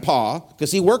the grandpa,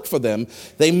 because he worked for them,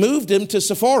 they moved him to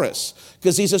Sepphoris,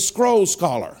 because he's a scrolls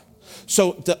scholar.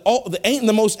 So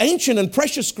the most ancient and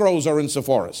precious scrolls are in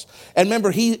Sepphoris. And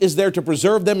remember, he is there to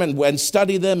preserve them and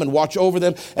study them and watch over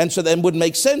them. And so then it would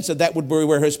make sense that would be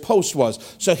where his post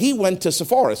was. So he went to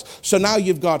Sepphoris. So now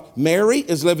you've got Mary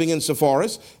is living in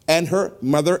Sepphoris, and her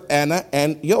mother Anna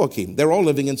and Joachim. They're all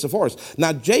living in Sepphoris.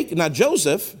 Now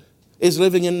Joseph is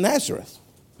living in Nazareth.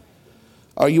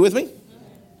 Are you with me?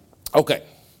 Okay.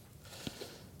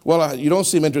 Well, you don't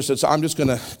seem interested, so I'm just going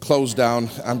to close down.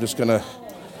 I'm just going to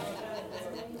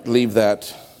leave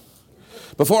that.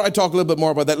 Before I talk a little bit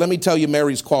more about that, let me tell you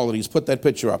Mary's qualities. Put that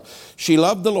picture up. She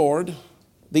loved the Lord.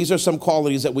 These are some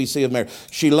qualities that we see of Mary.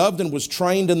 She loved and was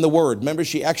trained in the Word. Remember,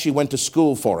 she actually went to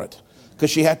school for it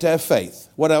because she had to have faith.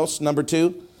 What else? Number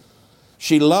 2,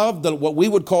 she loved what we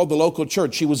would call the local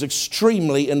church. She was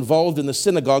extremely involved in the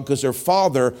synagogue because her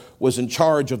father was in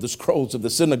charge of the scrolls of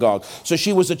the synagogue. So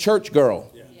she was a church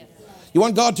girl. Yeah. You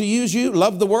want God to use you?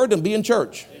 Love the Word and be in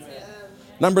church. Amen.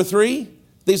 Number 3,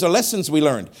 these are lessons we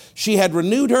learned. She had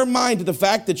renewed her mind to the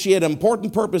fact that she had an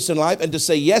important purpose in life and to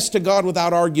say yes to God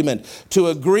without argument, to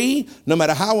agree no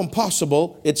matter how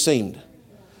impossible it seemed.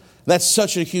 That's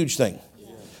such a huge thing,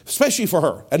 especially for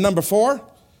her. And number 4,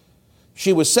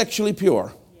 she was sexually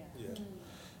pure.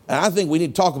 And I think we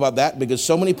need to talk about that because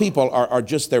so many people are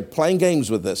just, they're playing games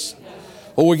with this.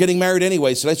 Well, we're getting married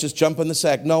anyway, so let's just jump in the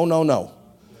sack. No.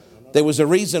 There was a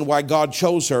reason why God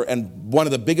chose her, and one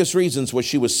of the biggest reasons was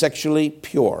she was sexually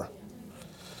pure.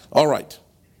 All right.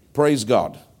 Praise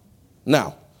God.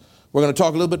 Now, we're going to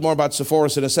talk a little bit more about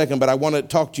Sepphoris in a second, but I want to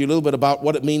talk to you a little bit about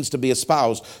what it means to be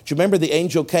espoused. Do you remember the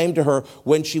angel came to her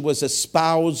when she was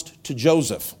espoused to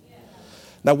Joseph?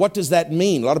 Now, what does that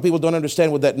mean? A lot of people don't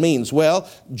understand what that means. Well,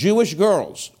 Jewish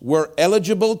girls were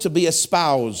eligible to be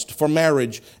espoused for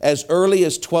marriage as early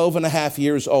as 12 and a half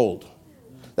years old.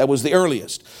 That was the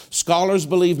earliest. Scholars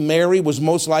believe Mary was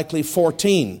most likely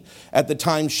 14 at the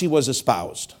time she was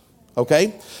espoused.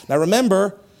 Okay? Now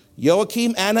remember,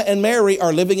 Joachim, Anna, and Mary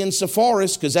are living in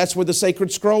Sepphoris because that's where the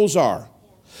sacred scrolls are.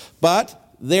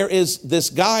 But there is this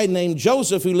guy named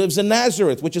Joseph who lives in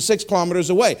Nazareth, which is 6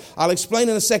 kilometers away. I'll explain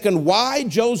in a second why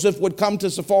Joseph would come to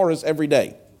Sepphoris every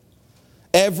day.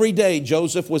 Every day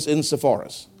Joseph was in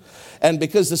Sepphoris. And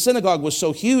because the synagogue was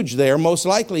so huge there, most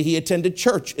likely he attended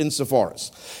church in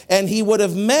Sepphoris. And he would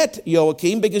have met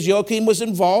Joachim because Joachim was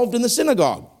involved in the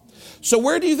synagogue. So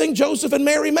where do you think Joseph and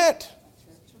Mary met?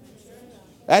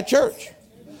 At church.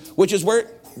 Which is where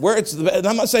it's, and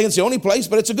I'm not saying it's the only place,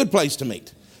 but it's a good place to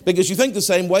meet. Because you think the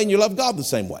same way and you love God the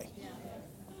same way.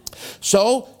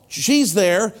 So she's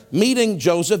there meeting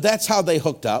Joseph. That's how they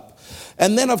hooked up.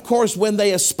 And then, of course, when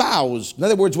they espoused, in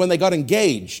other words, when they got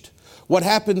engaged, what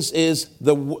happens is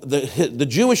the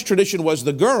Jewish tradition was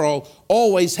the girl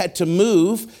always had to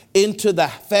move into the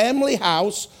family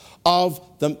house of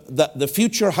the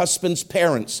future husband's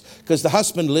parents, because the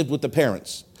husband lived with the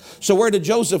parents. So where did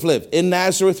Joseph live? In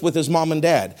Nazareth with his mom and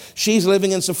dad. She's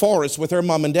living in Sepphoris with her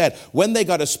mom and dad. When they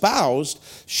got espoused,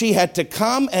 she had to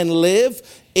come and live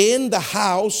in the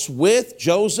house with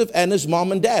Joseph and his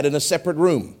mom and dad in a separate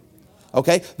room.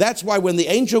 Okay, that's why when the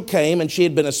angel came and she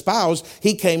had been espoused,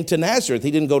 he came to Nazareth.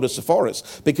 He didn't go to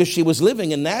Sepphoris because she was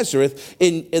living in Nazareth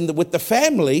with the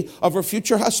family of her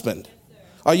future husband.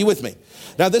 Are you with me?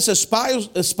 Now, this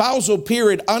espousal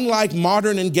period, unlike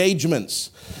modern engagements,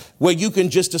 where you can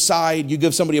just decide, you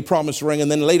give somebody a promise ring, and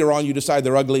then later on you decide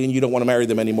they're ugly and you don't want to marry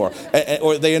them anymore,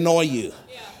 or they annoy you,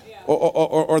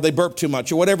 or they burp too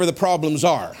much, or whatever the problems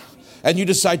are, and you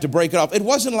decide to break it off. It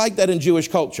wasn't like that in Jewish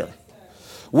culture.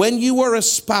 When you were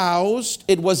espoused,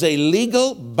 it was a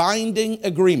legal binding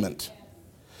agreement.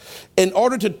 In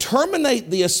order to terminate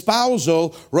the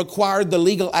espousal required the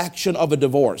legal action of a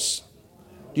divorce.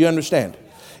 Do you understand?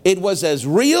 It was as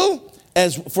real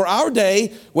as for our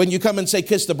day when you come and say,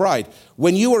 kiss the bride.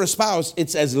 When you were espoused,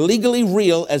 it's as legally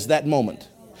real as that moment.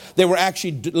 There were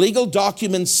actually legal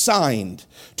documents signed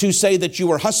to say that you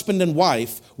were husband and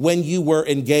wife when you were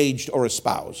engaged or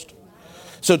espoused.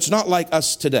 So it's not like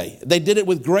us today. They did it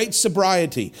with great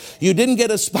sobriety. You didn't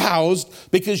get espoused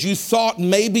because you thought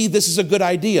maybe this is a good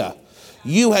idea.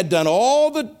 You had done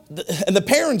and the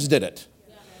parents did it.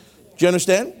 Do you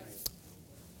understand?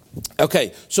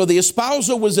 Okay, so the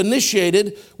espousal was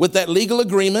initiated with that legal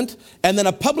agreement, and then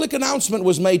a public announcement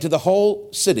was made to the whole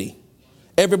city.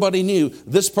 Everybody knew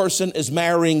this person is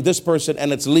marrying this person,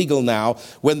 and it's legal now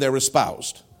when they're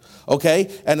espoused.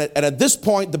 Okay, and at this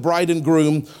point, the bride and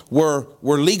groom were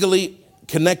legally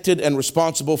connected and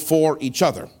responsible for each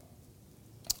other.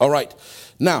 All right,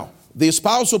 now, the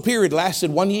espousal period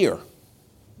lasted 1 year.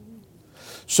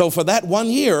 So for that 1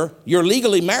 year, you're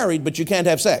legally married, but you can't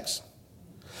have sex.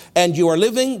 And you are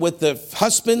living with the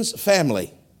husband's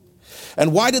family.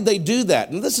 And why did they do that?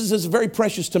 And this is very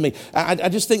precious to me. I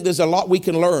just think there's a lot we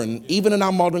can learn, even in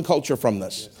our modern culture, from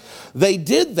this. They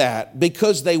did that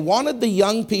because they wanted the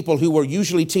young people who were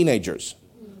usually teenagers,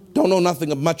 don't know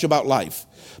nothing much about life,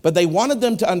 but they wanted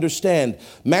them to understand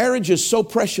marriage is so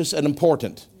precious and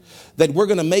important that we're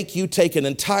going to make you take an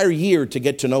entire year to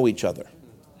get to know each other,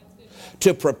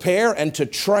 to prepare and to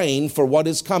train for what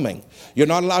is coming. You're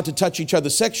not allowed to touch each other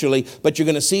sexually, but you're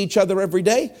going to see each other every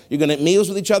day. You're going to eat meals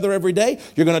with each other every day.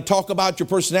 You're going to talk about your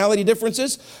personality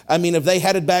differences. I mean, if they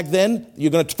had it back then,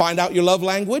 you're going to find out your love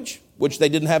language, which they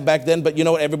didn't have back then. But you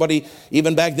know what? Everybody,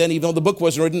 even back then, even though the book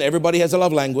wasn't written, everybody has a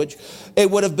love language. It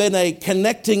would have been a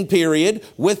connecting period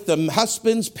with the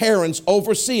husband's parents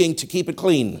overseeing to keep it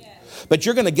clean. But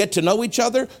you're going to get to know each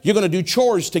other. You're going to do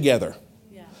chores together.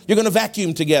 You're going to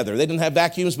vacuum together. They didn't have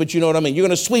vacuums, but you know what I mean. You're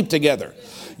going to sweep together.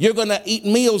 You're going to eat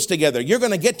meals together. You're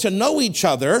going to get to know each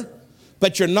other,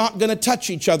 but you're not going to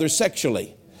touch each other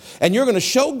sexually. And you're going to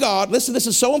show God, listen, this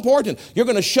is so important. You're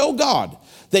going to show God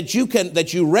that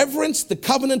you reverence the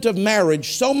covenant of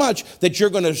marriage so much that you're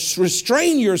going to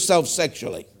restrain yourself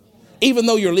sexually, even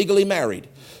though you're legally married.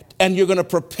 And you're going to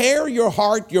prepare your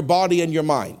heart, your body, and your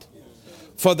mind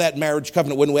for that marriage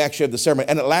covenant when we actually have the ceremony.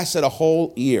 And it lasted a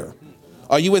whole year.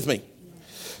 Are you with me?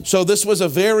 So this was a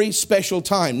very special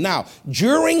time. Now,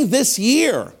 during this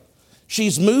year,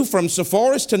 she's moved from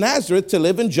Sepphoris to Nazareth to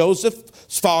live in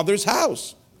Joseph's father's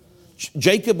house.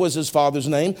 Jacob was his father's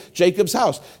name, Jacob's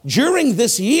house. During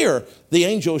this year, the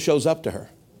angel shows up to her.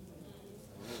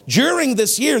 During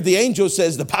this year, the angel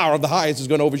says, the power of the highest is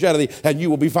going to overshadow thee, and you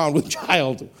will be found with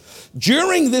child.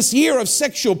 During this year of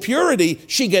sexual purity,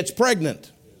 she gets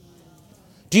pregnant.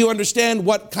 Do you understand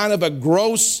what kind of a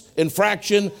gross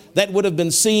infraction that would have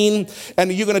been seen?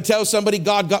 And you're going to tell somebody,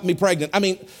 God got me pregnant. I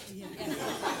mean,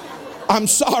 I'm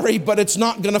sorry, but it's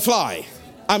not going to fly.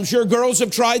 I'm sure girls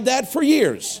have tried that for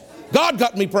years. God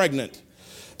got me pregnant.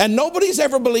 And nobody's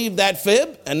ever believed that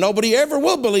fib, and nobody ever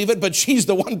will believe it, but she's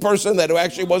the one person that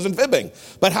actually wasn't fibbing.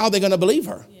 But how are they going to believe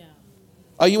her? Yeah.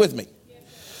 Are you with me? Yeah.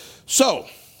 So,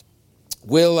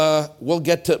 we'll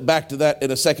get back to that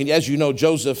in a second. As you know,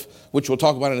 Joseph, which we'll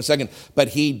talk about in a second, but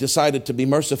he decided to be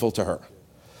merciful to her.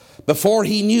 Before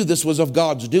he knew this was of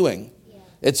God's doing,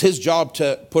 it's his job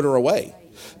to put her away.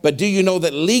 But do you know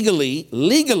that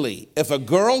legally, if a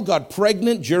girl got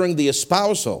pregnant during the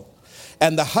espousal,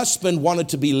 and the husband wanted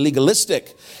to be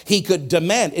legalistic, he could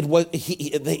demand,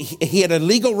 he had a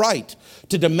legal right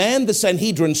to demand the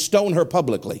Sanhedrin stone her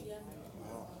publicly.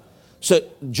 So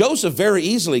Joseph very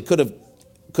easily could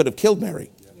have killed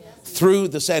Mary through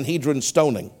the Sanhedrin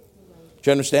stoning. Do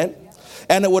you understand?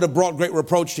 And it would have brought great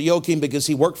reproach to Joachim because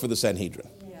he worked for the Sanhedrin.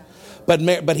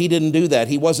 But he didn't do that.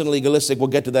 He wasn't legalistic. We'll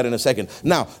get to that in a second.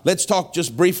 Now, let's talk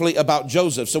just briefly about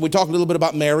Joseph. So we talked a little bit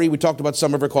about Mary. We talked about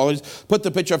some of her qualities. Put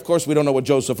the picture, of course, we don't know what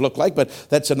Joseph looked like, but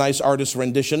that's a nice artist's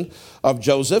rendition of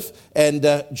Joseph.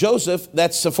 And Joseph,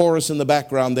 that's Sepphoris in the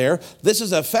background there. This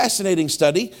is a fascinating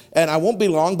study, and I won't be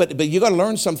long, but you got to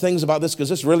learn some things about this because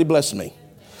this really blessed me.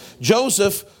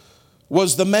 Joseph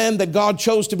was the man that God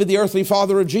chose to be the earthly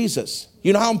father of Jesus.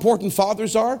 You know how important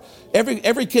fathers are?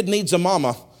 Every kid needs a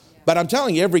mama. But I'm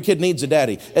telling you, every kid needs a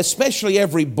daddy, especially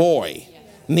every boy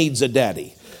needs a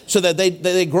daddy, so that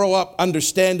they grow up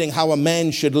understanding how a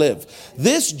man should live.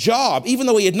 This job, even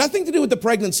though he had nothing to do with the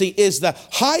pregnancy, is the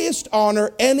highest honor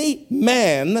any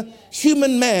man,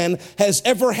 human man, has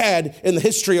ever had in the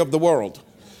history of the world.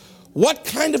 What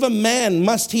kind of a man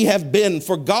must he have been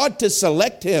for God to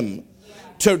select him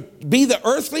to be the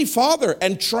earthly father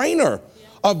and trainer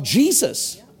of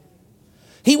Jesus?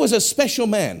 He was a special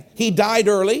man. He died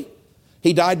early.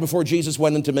 He died before Jesus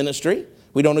went into ministry.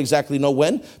 We don't exactly know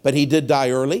when, but he did die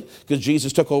early because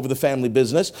Jesus took over the family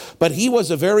business. But he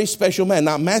was a very special man.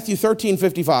 Now, Matthew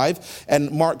 13:55 and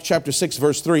Mark chapter 6,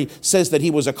 verse 3 says that he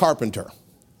was a carpenter.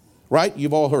 Right?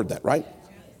 You've all heard that, right?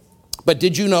 But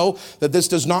did you know that this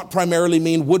does not primarily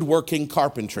mean woodworking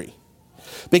carpentry?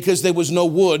 Because there was no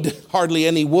wood, hardly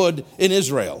any wood in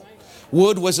Israel.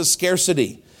 Wood was a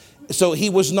scarcity. So he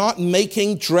was not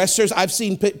making dressers. I've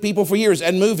seen people for years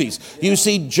and movies. You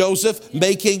see Joseph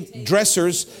making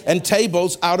dressers and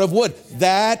tables out of wood.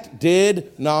 That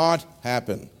did not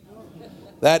happen.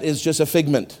 That is just a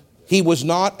figment. He was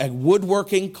not a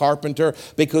woodworking carpenter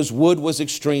because wood was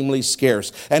extremely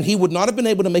scarce. And he would not have been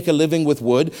able to make a living with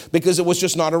wood because it was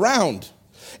just not around.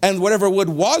 And whatever wood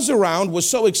was around was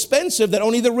so expensive that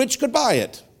only the rich could buy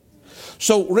it.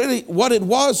 So really what it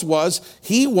was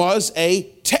he was a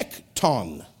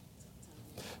tekton.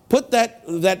 Put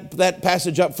that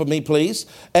passage up for me, please.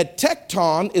 A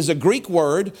tekton is a Greek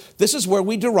word. This is where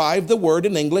we derive the word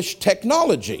in English,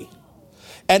 technology.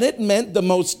 And it meant the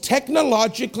most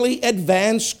technologically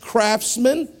advanced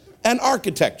craftsmen and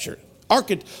artisans.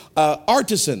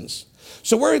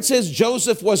 So where it says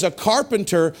Joseph was a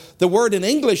carpenter, the word in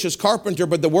English is carpenter,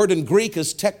 but the word in Greek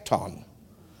is tekton.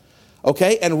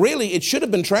 Okay, and really it should have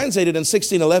been translated in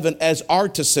 1611 as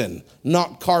artisan,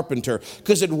 not carpenter,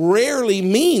 because it rarely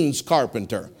means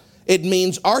carpenter. It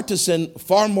means artisan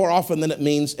far more often than it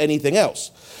means anything else.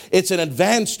 It's an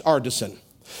advanced artisan.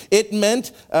 It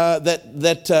meant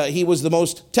that he was the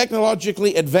most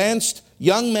technologically advanced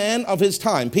young man of his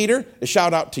time. Peter, a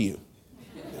shout out to you.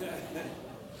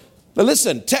 Now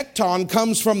listen, tekton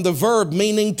comes from the verb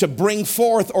meaning to bring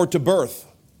forth or to birth.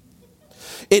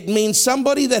 It means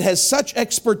somebody that has such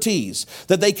expertise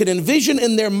that they can envision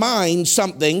in their mind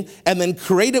something and then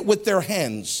create it with their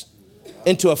hands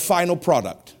into a final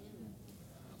product.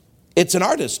 It's an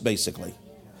artist, basically.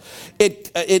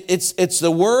 It's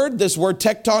the word, this word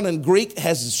tekton in Greek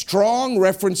has strong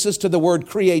references to the word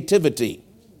creativity.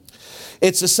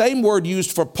 It's the same word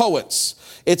used for poets.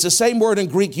 It's the same word in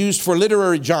Greek used for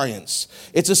literary giants.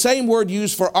 It's the same word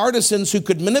used for artisans who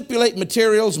could manipulate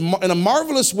materials in a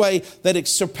marvelous way that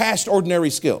surpassed ordinary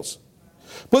skills.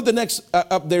 Put the next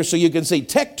up there so you can see.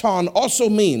 Tekton also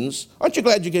means, aren't you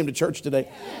glad you came to church today?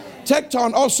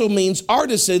 Tekton also means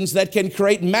artisans that can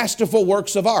create masterful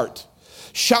works of art.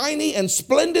 Shiny and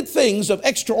splendid things of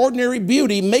extraordinary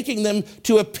beauty, making them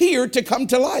to appear to come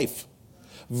to life.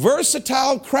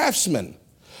 Versatile craftsmen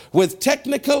with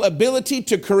technical ability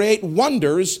to create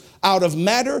wonders out of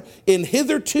matter in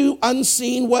hitherto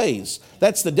unseen ways.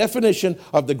 That's the definition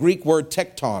of the Greek word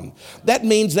tekton. That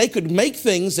means they could make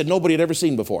things that nobody had ever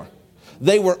seen before.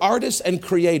 They were artists and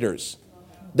creators.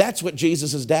 That's what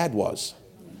Jesus' dad was.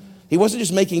 He wasn't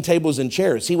just making tables and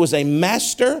chairs. He was a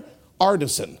master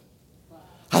artisan.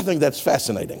 I think that's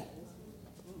fascinating.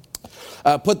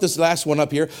 Put this last one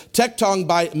up here. Tekton,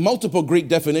 by multiple Greek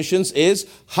definitions, is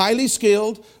highly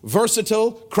skilled,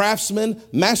 versatile craftsmen,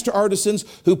 master artisans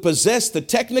who possess the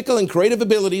technical and creative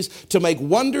abilities to make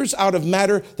wonders out of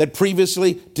matter that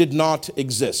previously did not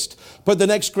exist. Put the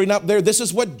next screen up there. This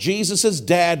is what Jesus'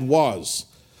 dad was.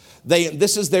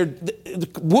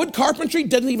 Wood carpentry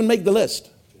didn't even make the list,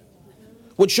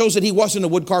 which shows that he wasn't a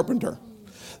wood carpenter.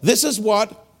 This is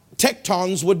what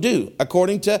tektons would do,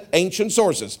 according to ancient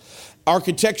sources.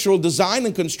 Architectural design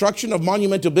and construction of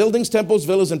monumental buildings, temples,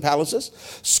 villas, and palaces.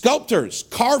 Sculptors,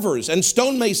 carvers, and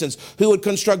stonemasons who would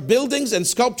construct buildings and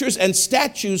sculptures and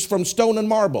statues from stone and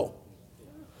marble.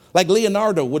 Like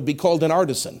Leonardo would be called an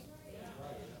artisan.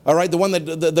 All right, the one that,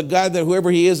 the guy that whoever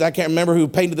he is, I can't remember, who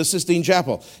painted the Sistine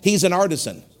Chapel. He's an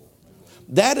artisan.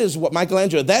 That is what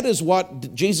Michelangelo, that is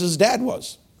what Jesus' dad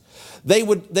was. They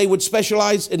would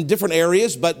specialize in different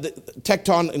areas, but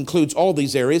tekton includes all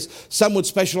these areas. Some would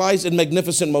specialize in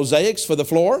magnificent mosaics for the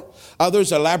floor.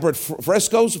 Others, elaborate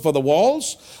frescoes for the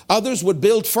walls. Others would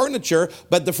build furniture,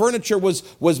 but the furniture was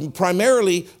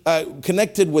primarily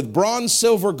connected with bronze,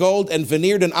 silver, gold, and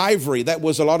veneered in ivory. That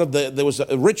was a lot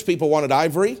of rich people wanted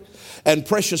ivory and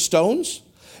precious stones.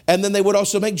 And then they would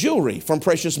also make jewelry from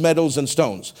precious metals and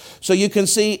stones. So you can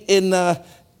see in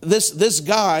this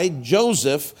guy,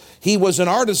 Joseph, he was an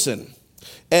artisan.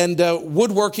 And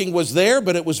woodworking was there,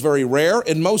 but it was very rare.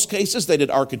 In most cases, they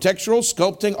did architectural,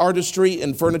 sculpting, artistry,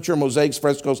 and furniture, mosaics,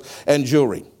 frescoes, and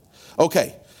jewelry.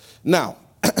 Okay, now,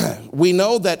 we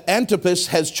know that Antipas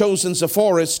has chosen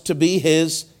Sepphoris to be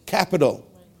his capital.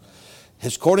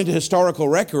 According to historical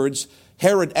records,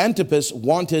 Herod Antipas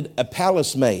wanted a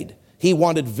palace made. He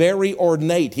wanted very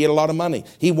ornate. He had a lot of money.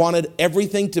 He wanted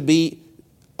everything to be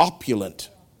opulent.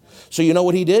 So you know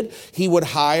what he did? He would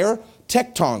hire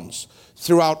tektons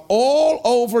throughout all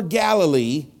over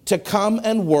Galilee to come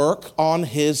and work on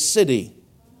his city.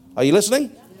 Are you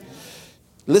listening?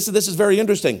 Listen, this is very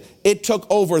interesting. It took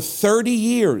over 30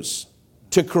 years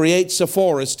to create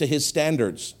Sepphoris to his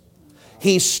standards.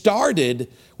 He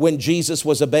started when Jesus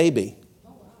was a baby.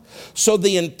 So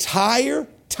the entire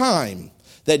time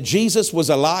that Jesus was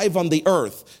alive on the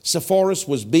earth, Sepphoris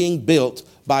was being built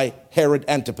by Herod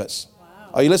Antipas.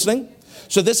 Are you listening?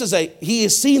 So he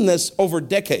has seen this over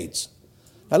decades.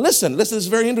 Now listen, this is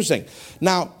very interesting.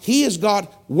 Now, he has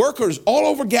got workers all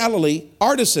over Galilee,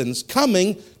 artisans,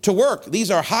 coming to work.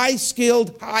 These are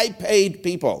high-skilled, high-paid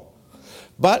people.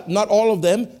 But not all of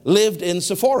them lived in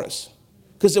Sepphoris,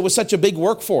 because there was such a big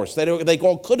workforce. They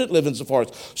all couldn't live in Sepphoris.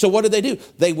 So what did they do?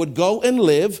 They would go and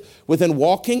live within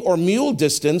walking or mule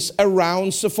distance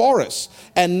around Sepphoris.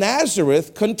 And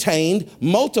Nazareth contained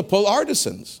multiple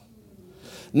artisans.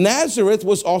 Nazareth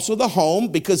was also the home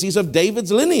because he's of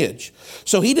David's lineage.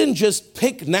 So he didn't just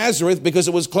pick Nazareth because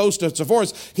it was close to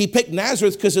Sepphoris. He picked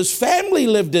Nazareth because his family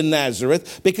lived in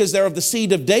Nazareth because they're of the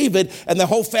seed of David, and the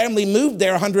whole family moved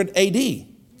there 100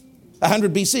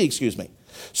 BC, excuse me.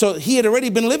 So he had already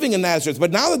been living in Nazareth.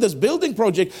 But now that this building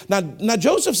project, now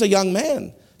Joseph's a young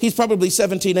man. He's probably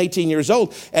 17, 18 years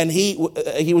old, and he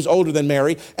was older than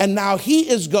Mary. And now he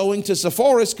is going to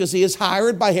Sepphoris because he is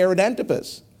hired by Herod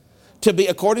Antipas. To be,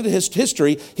 according to his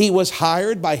history, he was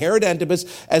hired by Herod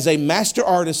Antipas as a master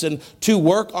artisan to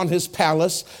work on his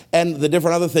palace and the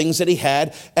different other things that he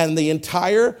had. And the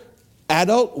entire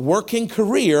adult working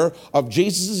career of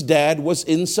Jesus' dad was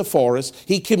in Sepphoris.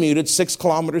 He commuted 6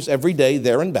 kilometers every day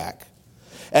there and back.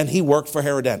 And he worked for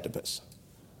Herod Antipas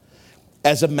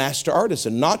as a master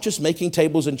artisan, not just making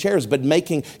tables and chairs, but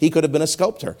he could have been a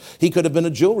sculptor. He could have been a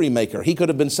jewelry maker. He could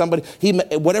have been somebody,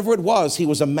 whatever it was, he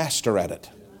was a master at it.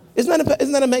 Isn't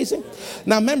that amazing?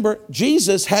 Now remember,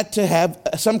 Jesus had to have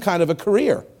some kind of a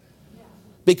career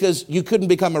because you couldn't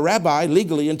become a rabbi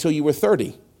legally until you were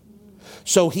 30.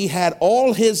 So he had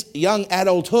all his young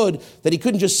adulthood that he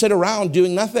couldn't just sit around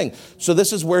doing nothing. So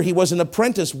this is where he was an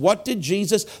apprentice. What did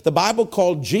the Bible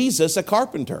called Jesus a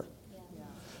carpenter.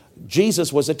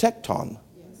 Jesus was a tekton.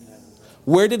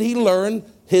 Where did he learn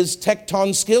his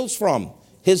tekton skills from?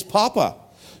 His papa.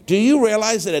 Do you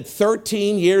realize that at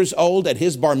 13 years old, at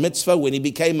his bar mitzvah, when he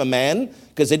became a man,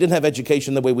 because they didn't have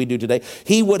education the way we do today,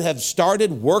 he would have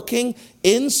started working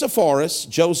in Sepphoris,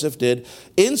 Joseph did,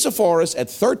 in Sepphoris at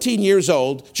 13 years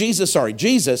old. Jesus,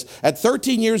 at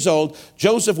 13 years old,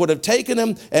 Joseph would have taken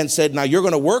him and said, now you're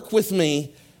going to work with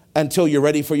me until you're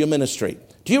ready for your ministry.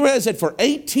 Do you realize that for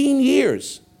 18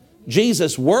 years,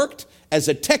 Jesus worked as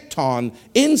a tekton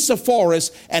in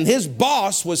Sepphoris, and his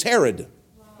boss was Herod?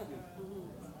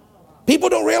 People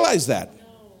don't realize that.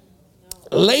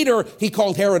 Later, he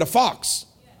called Herod a fox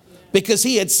because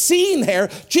he had seen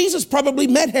Herod. Jesus probably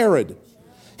met Herod.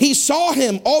 He saw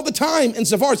him all the time in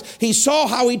Sepphoris. He saw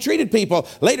how he treated people.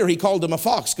 Later, he called him a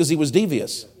fox because he was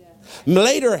devious.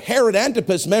 Later, Herod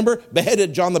Antipas, remember,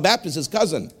 beheaded John the Baptist, his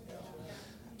cousin.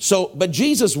 So, but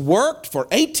Jesus worked for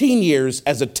 18 years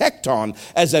as a tekton,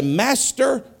 as a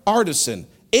master artisan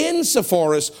in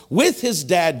Sepphoris with his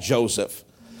dad, Joseph,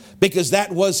 because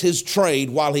that was his trade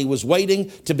while he was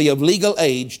waiting to be of legal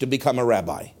age to become a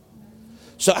rabbi.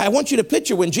 So I want you to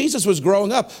picture when Jesus was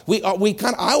growing up, I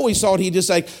always thought he just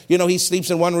like, he sleeps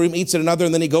in one room, eats in another,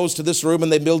 and then he goes to this room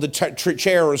and they build a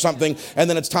chair or something, and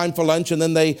then it's time for lunch, and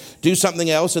then they do something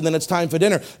else, and then it's time for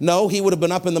dinner. No, he would have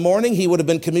been up in the morning. He would have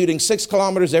been commuting 6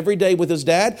 kilometers every day with his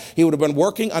dad. He would have been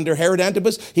working under Herod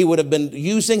Antipas. He would have been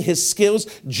using his skills.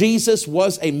 Jesus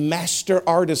was a master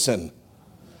artisan.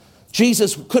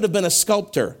 Jesus could have been a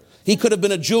sculptor. He could have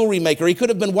been a jewelry maker. He could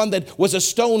have been one that was a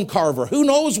stone carver. Who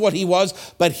knows what he was,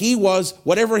 but he was,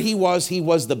 whatever he was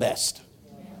the best.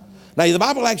 Now, the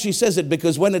Bible actually says it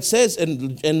because when it says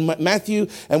in Matthew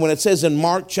and when it says in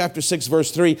Mark chapter 6,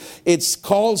 verse 3, it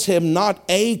calls him not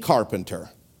a carpenter.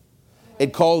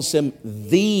 It calls him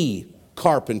the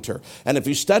carpenter. And if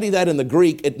you study that in the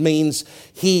Greek, it means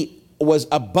he was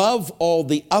above all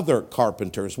the other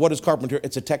carpenters. What is carpenter?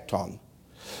 It's a tekton.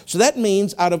 So that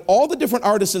means out of all the different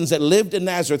artisans that lived in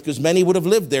Nazareth, because many would have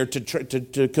lived there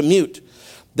to commute,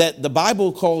 that the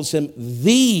Bible calls him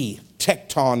the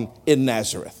tekton in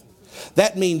Nazareth.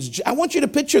 That means, I want you to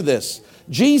picture this.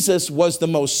 Jesus was the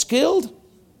most skilled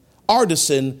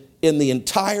artisan in the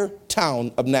entire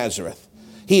town of Nazareth.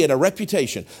 He had a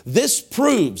reputation. This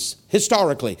proves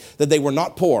historically that they were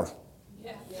not poor.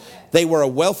 They were a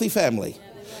wealthy family.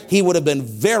 He would have been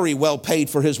very well paid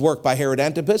for his work by Herod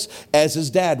Antipas, as his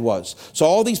dad was. So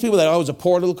all these people that I was a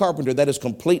poor little carpenter, that is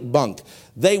complete bunk.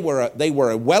 They were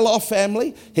a well-off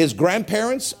family. His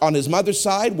grandparents on his mother's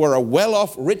side were a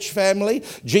well-off rich family.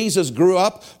 Jesus grew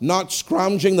up not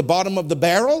scrounging the bottom of the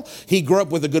barrel. He grew up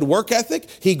with a good work ethic.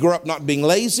 He grew up not being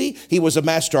lazy. He was a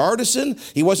master artisan.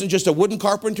 He wasn't just a wooden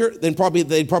carpenter. They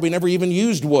probably never even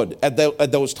used wood at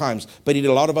those times. But he did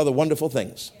a lot of other wonderful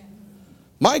things.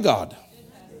 My God.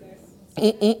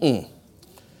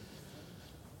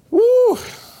 Woo.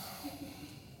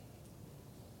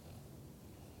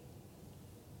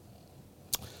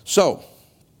 So,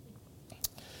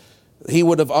 he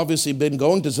would have obviously been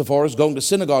going to Sepphoris, going to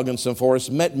synagogue in Sepphoris,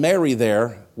 met Mary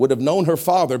there, would have known her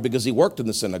father because he worked in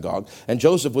the synagogue, and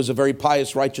Joseph was a very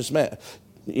pious, righteous man.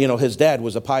 His dad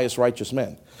was a pious, righteous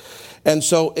man. And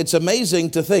so it's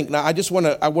amazing to think. Now, I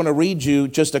want to read you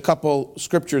just a couple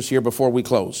scriptures here before we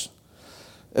close.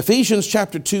 Ephesians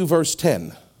chapter 2, verse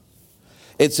 10.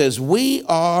 It says, we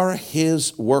are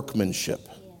his workmanship,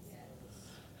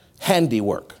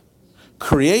 handiwork,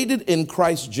 created in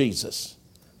Christ Jesus,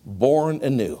 born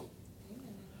anew.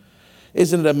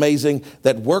 Isn't it amazing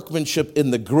that workmanship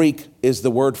in the Greek is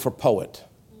the word for poet?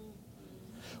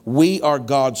 We are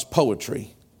God's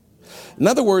poetry. In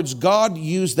other words, God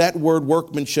used that word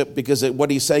workmanship because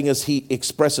what he's saying is he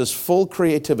expresses full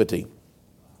creativity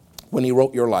when he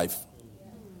wrote your life.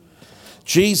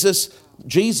 Jesus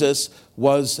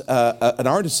was an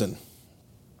artisan.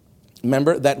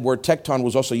 Remember, that word tekton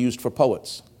was also used for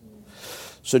poets.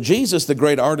 So Jesus, the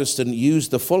great artisan,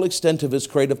 used the full extent of his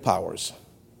creative powers.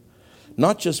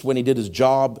 Not just when he did his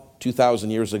job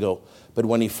 2,000 years ago, but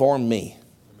when he formed me.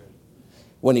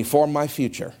 When he formed my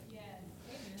future.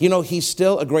 He's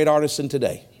still a great artisan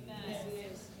today.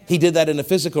 He did that in the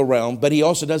physical realm, but he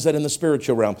also does that in the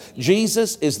spiritual realm.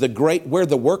 Jesus is we're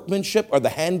the workmanship or the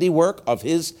handiwork of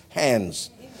his hands.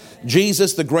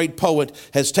 Jesus, the great poet,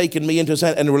 has taken me into his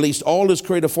hand and released all his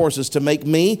creative forces to make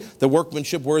me the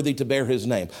workmanship worthy to bear his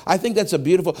name. I think that's a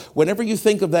beautiful, whenever you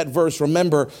think of that verse,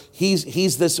 remember, he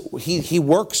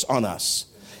works on us.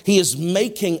 He is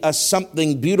making us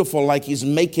something beautiful, like he's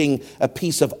making a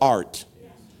piece of art.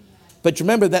 But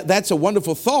remember that's a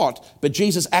wonderful thought, but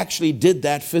Jesus actually did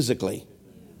that physically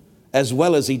as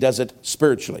well as he does it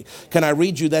spiritually. Can I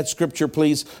read you that scripture,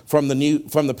 please, from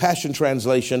the Passion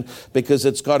Translation, because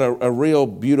it's got a real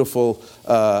beautiful,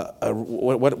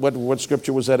 what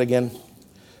scripture was that again?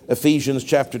 Ephesians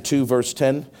chapter 2, verse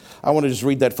 10. I want to just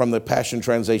read that from the Passion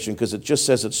Translation because it just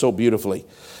says it so beautifully.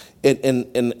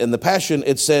 In the Passion,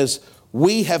 it says,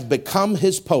 we have become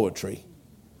his poetry,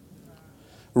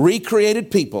 recreated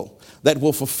people that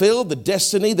will fulfill the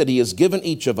destiny that he has given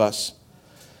each of us.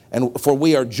 And for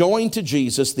we are joined to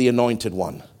Jesus, the Anointed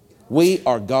One. We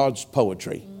are God's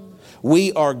poetry.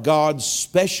 We are God's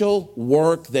special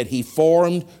work that he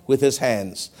formed with his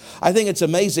hands. I think it's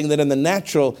amazing that in the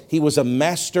natural, he was a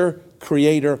master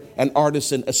creator, an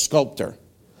artisan, a sculptor.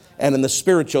 And in the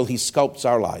spiritual, he sculpts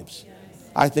our lives.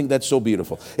 I think that's so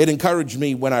beautiful. It encouraged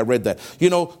me when I read that. You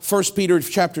know, 1 Peter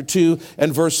chapter 2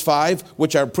 and verse 5,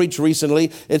 which I preached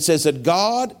recently, it says that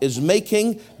God is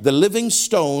making the living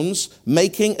stones,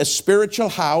 making a spiritual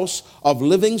house of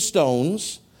living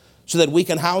stones so that we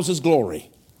can house his glory.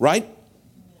 Right?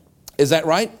 Is that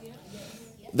right?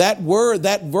 That word,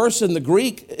 that verse in the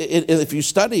Greek, if you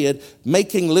study it,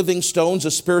 making living stones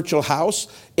a spiritual house,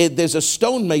 there's a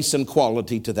stonemason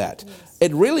quality to that. Yes.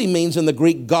 It really means in the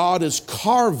Greek, God is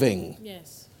carving.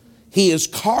 Yes. He is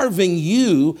carving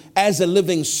you as a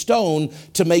living stone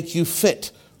to make you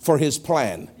fit for his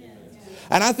plan. Yes.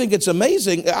 And I think it's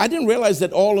amazing. I didn't realize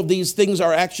that all of these things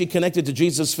are actually connected to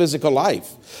Jesus' physical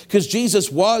life, because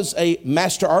Jesus was a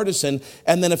master artisan,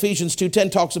 and then Ephesians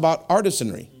 2:10 talks about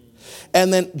artisanry.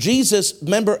 And then Jesus,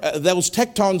 remember, those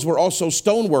tectons were also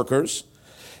stone workers.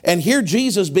 And here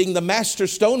Jesus being the master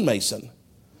stonemason.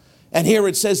 And here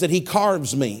it says that he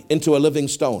carves me into a living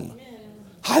stone.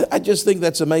 I just think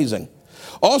that's amazing.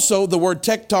 Also, the word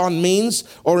tecton means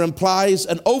or implies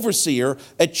an overseer,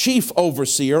 a chief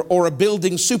overseer, or a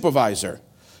building supervisor.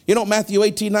 You know what Matthew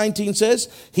 18:19 says?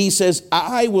 He says,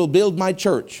 I will build my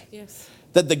church. Yes.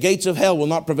 That the gates of hell will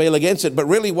not prevail against it. But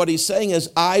really what he's saying is,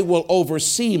 I will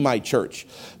oversee my church.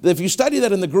 If you study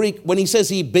that in the Greek, when he says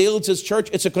he builds his church,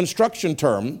 it's a construction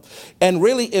term. And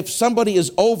really, if somebody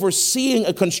is overseeing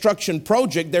a construction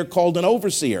project, they're called an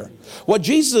overseer. What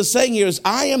Jesus is saying here is,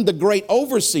 I am the great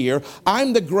overseer.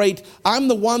 I'm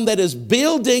the one that is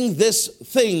building this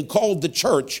thing called the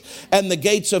church and the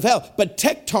gates of hell. But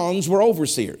tectons were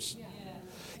overseers.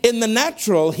 In the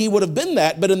natural, he would have been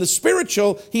that, but in the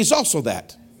spiritual, he's also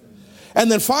that.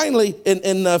 And then finally,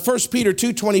 in 1 Peter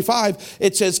 2:25,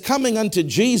 it says, coming unto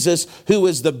Jesus, who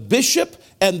is the bishop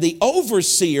and the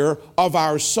overseer of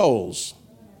our souls.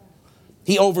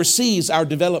 He oversees our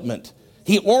development.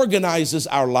 He organizes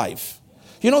our life.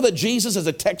 You know that Jesus is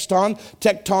a tecton?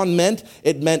 Tecton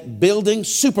meant building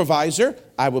supervisor.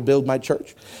 I will build my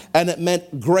church. And it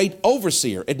meant great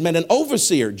overseer. It meant an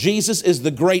overseer. Jesus is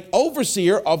the great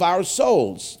overseer of our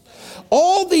souls.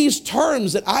 All these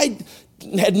terms that I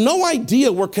had no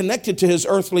idea were connected to his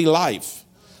earthly life.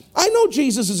 I know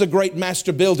Jesus is a great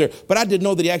master builder, but I didn't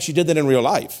know that he actually did that in real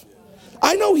life.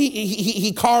 I know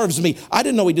he carves me. I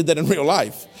didn't know he did that in real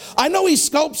life. I know he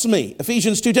sculpts me.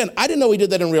 Ephesians 2:10. I didn't know he did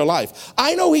that in real life.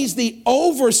 I know he's the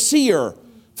overseer,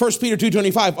 1 Peter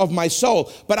 2:25, of my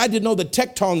soul. But I didn't know that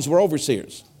tectons were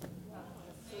overseers.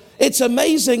 It's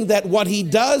amazing that what he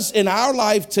does in our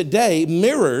life today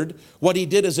mirrored what he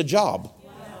did as a job.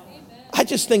 I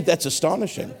just think that's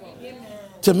astonishing.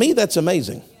 To me, that's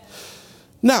amazing.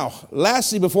 Now,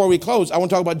 lastly, before we close, I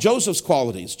want to talk about Joseph's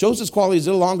qualities. Joseph's qualities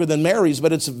are a little longer than Mary's, but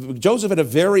Joseph had a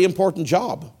very important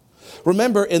job.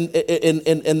 Remember,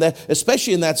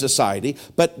 especially in that society,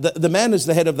 but the man is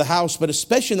the head of the house, but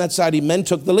especially in that society, men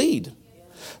took the lead.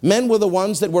 Men were the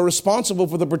ones that were responsible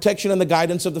for the protection and the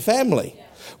guidance of the family.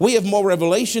 We have more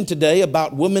revelation today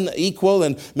about women equal,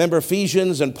 and remember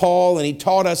Ephesians and Paul, and he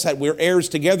taught us that we're heirs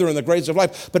together in the grace of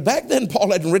life. But back then,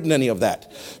 Paul hadn't written any of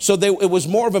that. So it was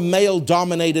more of a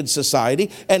male-dominated society.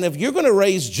 And if you're going to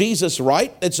raise Jesus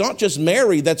right, it's not just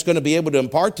Mary that's going to be able to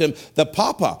impart to him. The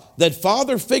papa, that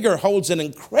father figure, holds an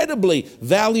incredibly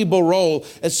valuable role,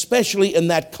 especially in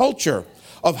that culture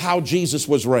of how Jesus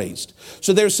was raised.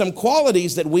 So there's some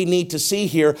qualities that we need to see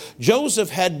here. Joseph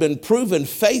had been proven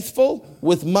faithful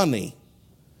with money,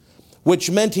 which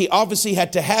meant he obviously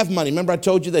had to have money. Remember I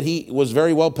told you that he was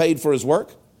very well paid for his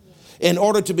work? In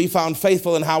order to be found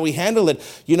faithful in how he handled it,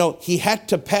 he had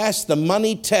to pass the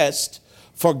money test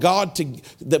for God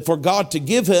to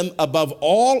give him above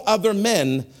all other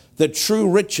men the true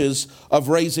riches of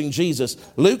raising Jesus.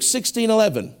 Luke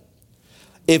 16:11.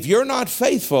 If you're not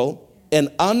faithful in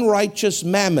unrighteous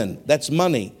mammon, that's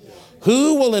money,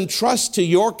 who will entrust to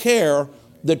your care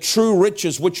the true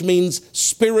riches, which means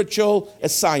spiritual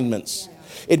assignments?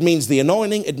 It means the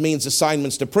anointing. It means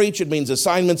assignments to preach. It means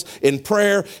assignments in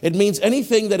prayer. It means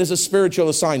anything that is a spiritual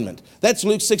assignment. That's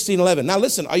Luke 16:11. Now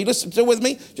listen, are you listening with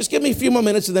me? Just give me a few more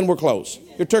minutes and then we're close.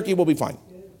 Your turkey will be fine.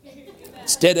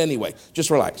 It's dead anyway. Just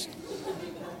relax.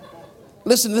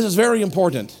 Listen, this is very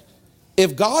important.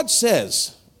 If God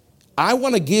says, I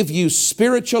want to give you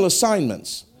spiritual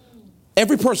assignments,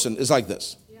 every person is like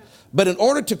this. But in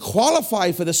order to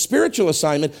qualify for the spiritual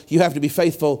assignment, you have to be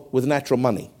faithful with natural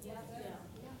money.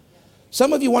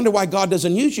 Some of you wonder why God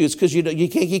doesn't use you. It's because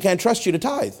He can't trust you to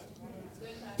tithe.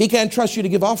 He can't trust you to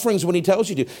give offerings when He tells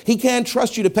you to. He can't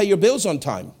trust you to pay your bills on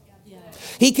time.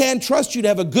 He can't trust you to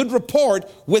have a good report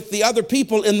with the other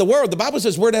people in the world. The Bible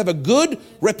says we're to have a good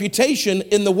reputation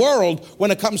in the world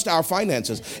when it comes to our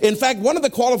finances. In fact, one of the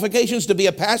qualifications to be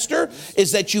a pastor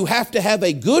is that you have to have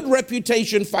a good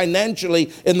reputation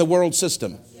financially in the world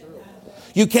system.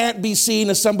 You can't be seen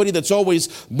as somebody that's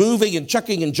always moving and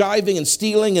chucking and jiving and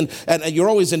stealing and you're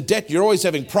always in debt, you're always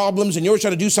having problems, and you're always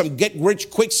trying to do some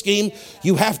get-rich-quick scheme.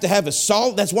 You have to have a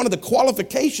solid, that's one of the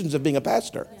qualifications of being a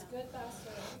pastor.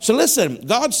 So listen,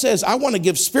 God says, I want to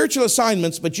give spiritual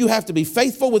assignments, but you have to be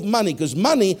faithful with money because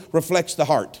money reflects the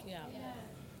heart.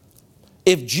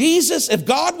 If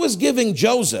God was giving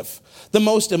Joseph the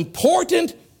most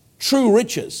important true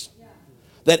riches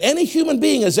that any human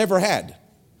being has ever had,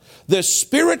 the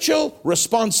spiritual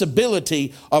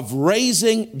responsibility of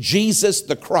raising Jesus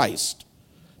the Christ.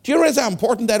 Do you realize how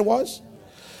important that was?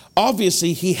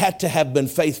 Obviously, he had to have been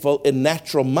faithful in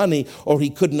natural money or he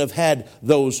couldn't have had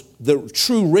the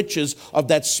true riches of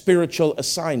that spiritual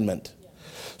assignment.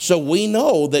 So we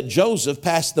know that Joseph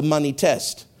passed the money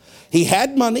test. He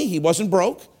had money, he wasn't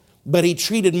broke, but he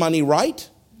treated money right.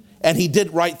 And he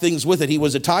did right things with it. He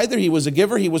was a tither, he was a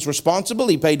giver, he was responsible,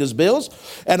 he paid his bills.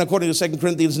 And according to 2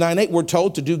 Corinthians 9:8, we're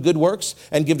told to do good works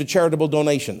and give to charitable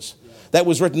donations. That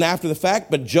was written after the fact,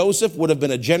 but Joseph would have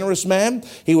been a generous man,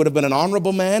 he would have been an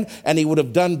honorable man, and he would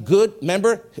have done good.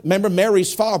 Remember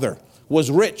Mary's father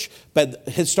was rich, but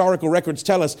historical records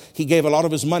tell us he gave a lot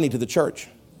of his money to the church,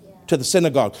 to the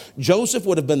synagogue. Joseph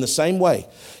would have been the same way.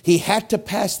 He had to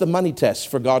pass the money test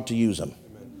for God to use him.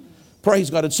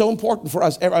 Praise God. It's so important for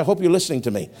us. I hope you're listening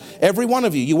to me. Every one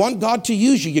of you, you want God to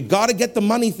use you. You've got to get the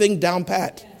money thing down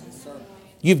pat.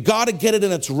 You've got to get it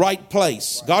in its right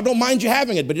place. God don't mind you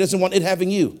having it, but he doesn't want it having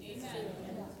you.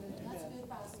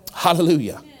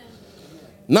 Hallelujah.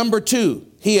 Number 2,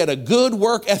 he had a good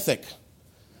work ethic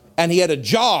and he had a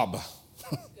job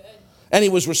and he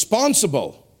was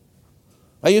responsible.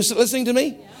 Are you listening to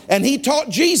me? And he taught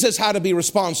Jesus how to be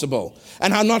responsible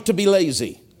and how not to be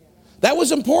lazy. That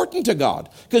was important to God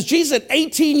because Jesus had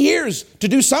 18 years to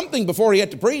do something before he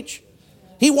had to preach.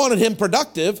 He wanted him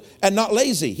productive and not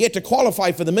lazy. He had to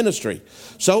qualify for the ministry.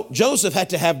 So Joseph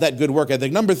had to have that good work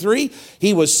ethic. Number 3,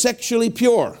 he was sexually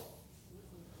pure.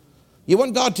 You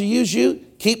want God to use you?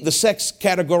 Keep the sex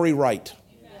category right.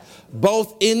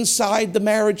 Both inside the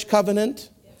marriage covenant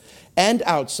and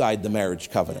outside the marriage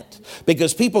covenant.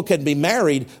 Because people can be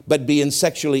married but be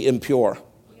sexually impure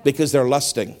because they're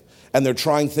lusting. And they're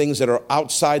trying things that are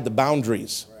outside the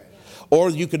boundaries. Or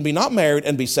you can be not married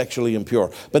and be sexually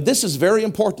impure. But this is very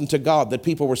important to God that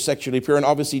people were sexually pure. And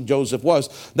obviously Joseph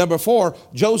was. Number 4,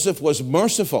 Joseph was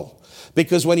merciful.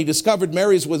 Because when he discovered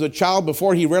Mary was a child,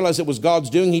 before he realized it was God's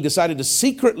doing, he decided to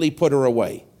secretly put her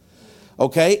away.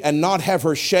 Okay? And not have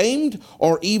her shamed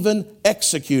or even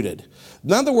executed.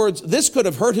 In other words, this could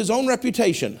have hurt his own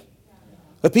reputation.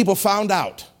 If people found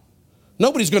out.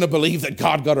 Nobody's going to believe that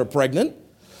God got her pregnant.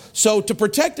 So to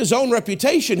protect his own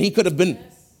reputation, he could have been,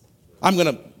 I'm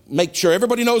going to make sure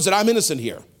everybody knows that I'm innocent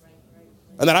here.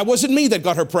 And that I wasn't me that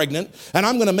got her pregnant. And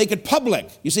I'm going to make it public.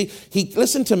 You see,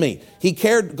 listen to me. He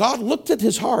cared, God looked at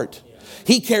his heart.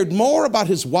 He cared more about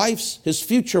his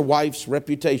future wife's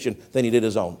reputation than he did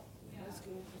his own.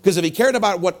 Because if he cared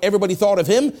about what everybody thought of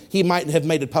him, he might have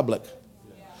made it public.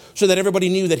 So that everybody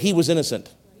knew that he was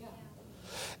innocent.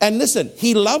 And listen,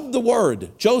 he loved the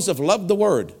word. Joseph loved the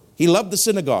word. He loved the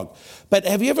synagogue. But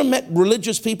have you ever met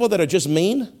religious people that are just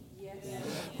mean? Yes.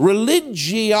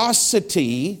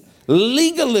 Religiosity,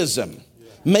 legalism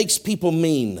makes people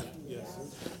mean.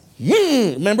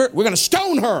 Yes. Remember, we're going to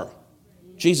stone her.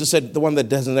 Jesus said, the one that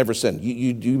doesn't ever sin.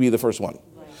 You be the first one.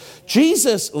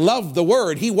 Jesus loved the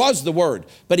word. He was the word.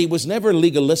 But he was never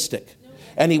legalistic.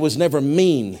 And he was never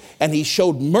mean. And he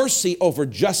showed mercy over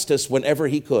justice whenever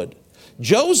he could.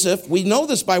 Joseph, we know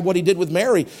this by what he did with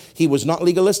Mary. He was not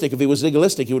legalistic. If he was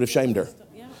legalistic, he would have shamed her.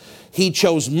 He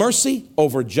chose mercy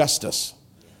over justice.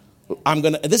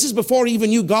 This is before he even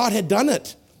knew God had done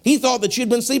it. He thought that she'd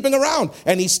been sleeping around.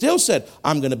 And he still said,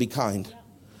 I'm going to be kind.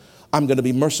 I'm going to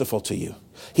be merciful to you.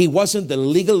 He wasn't the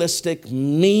legalistic,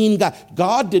 mean guy.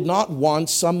 God did not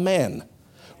want some man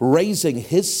raising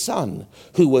his son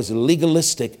who was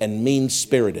legalistic and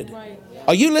mean-spirited. Right.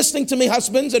 Are you listening to me,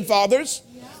 husbands and fathers?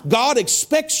 God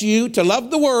expects you to love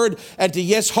the word and to,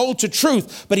 yes, hold to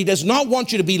truth, but he does not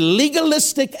want you to be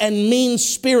legalistic and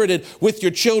mean-spirited with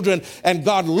your children. And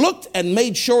God looked and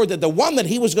made sure that the one that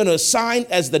he was going to assign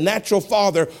as the natural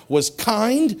father was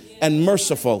kind and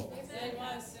merciful,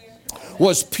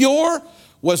 was pure,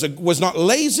 was not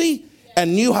lazy,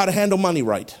 and knew how to handle money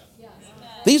right.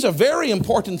 These are very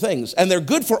important things, and they're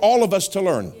good for all of us to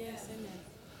learn.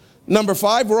 Number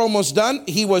 5, we're almost done.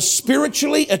 He was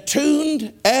spiritually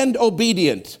attuned and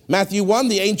obedient. Matthew 1,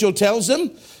 the angel tells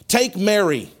him, take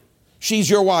Mary. She's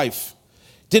your wife.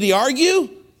 Did he argue?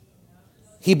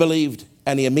 He believed,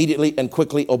 and he immediately and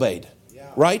quickly obeyed.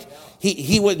 Right?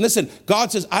 He would, listen,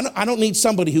 God says, I don't need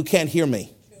somebody who can't hear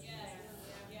me.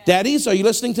 Daddies, are you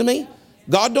listening to me?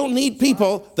 God don't need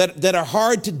people that are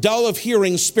hard to dull of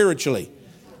hearing spiritually.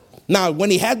 Now,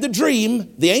 when he had the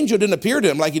dream, the angel didn't appear to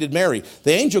him like he did Mary.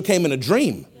 The angel came in a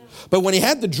dream. But when he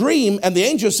had the dream and the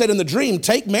angel said in the dream,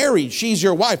 take Mary, she's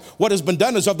your wife. What has been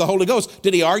done is of the Holy Ghost.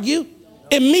 Did he argue?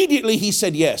 Immediately he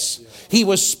said yes. He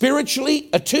was spiritually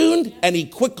attuned and he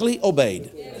quickly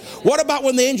obeyed. What about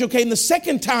when the angel came the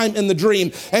second time in the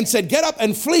dream and said, get up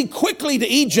and flee quickly to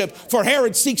Egypt, for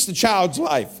Herod seeks the child's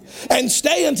life. And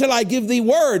stay until I give thee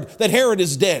word that Herod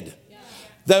is dead.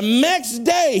 The next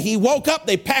day he woke up,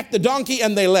 they packed the donkey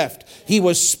and they left. He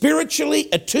was spiritually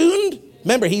attuned.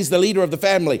 Remember, he's the leader of the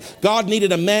family. God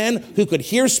needed a man who could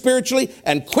hear spiritually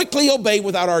and quickly obey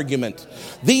without argument.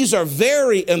 These are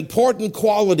very important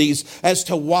qualities as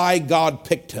to why God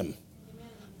picked him.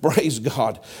 Praise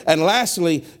God. And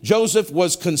lastly, Joseph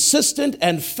was consistent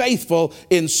and faithful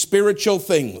in spiritual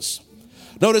things.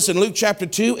 Notice in Luke chapter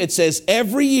 2, it says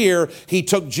every year he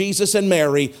took Jesus and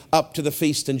Mary up to the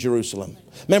feast in Jerusalem.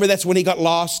 Remember, that's when he got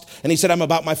lost and he said, I'm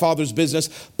about my Father's business.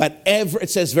 But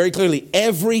it says very clearly,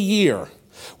 every year,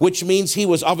 which means he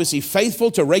was obviously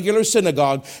faithful to regular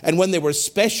synagogue. And when there were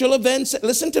special events,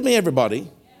 listen to me, everybody.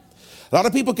 A lot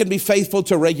of people can be faithful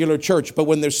to regular church, but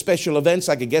when there's special events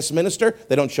like a guest minister,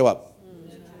 they don't show up.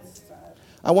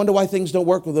 I wonder why things don't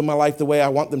work within my life the way I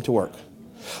want them to work.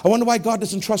 I wonder why God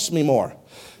doesn't trust me more.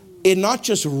 In not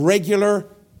just regular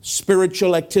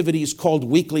spiritual activities called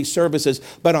weekly services,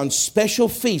 but on special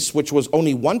feasts, which was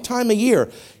only one time a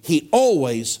year, he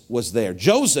always was there.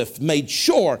 Joseph made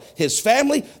sure his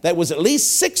family, that was at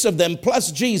least 6 of them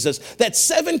plus Jesus, that's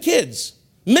 7 kids,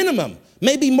 minimum,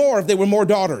 maybe more if there were more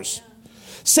daughters.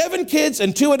 7 kids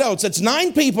and 2 adults, that's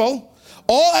 9 people,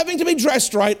 all having to be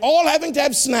dressed right, all having to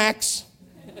have snacks,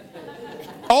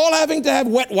 all having to have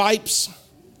wet wipes.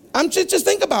 Just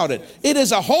think about it. It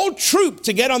is a whole troop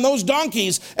to get on those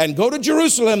donkeys and go to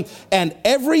Jerusalem. And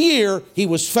every year he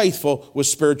was faithful with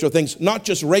spiritual things, not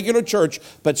just regular church,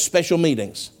 but special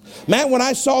meetings. Man, when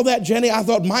I saw that, Jenny, I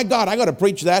thought, my God, I got to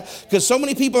preach that, because so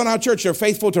many people in our church are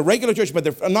faithful to regular church, but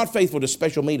they're not faithful to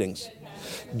special meetings.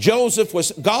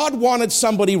 God wanted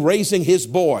somebody raising his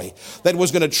boy that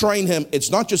was going to train him.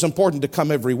 It's not just important to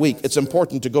come every week. It's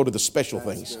important to go to the special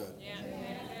things.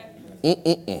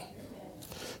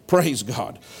 Praise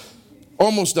God.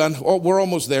 Almost done. Oh, we're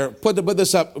almost there. Put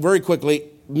this up very quickly.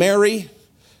 Mary's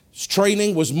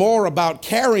training was more about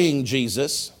carrying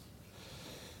Jesus.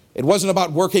 It wasn't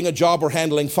about working a job or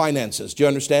handling finances. Do you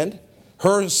understand?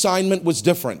 Her assignment was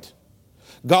different.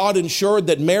 God ensured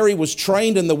that Mary was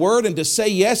trained in the word and to say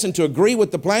yes and to agree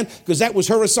with the plan, because that was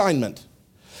her assignment.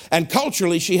 And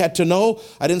culturally, she had to know,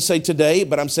 I didn't say today,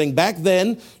 but I'm saying back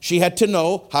then, she had to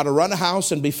know how to run a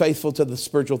house and be faithful to the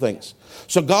spiritual things.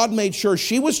 So God made sure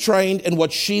she was trained in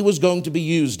what she was going to be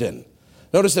used in.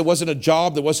 Notice there wasn't a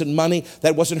job, there wasn't money,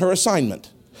 that wasn't her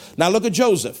assignment. Now look at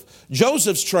Joseph.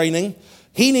 Joseph's training,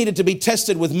 he needed to be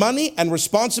tested with money and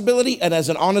responsibility and as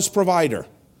an honest provider.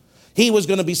 He was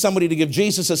going to be somebody to give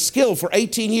Jesus a skill for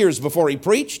 18 years before he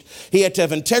preached. He had to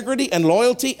have integrity and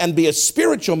loyalty and be a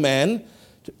spiritual man.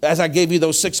 As I gave you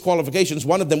those 6 qualifications,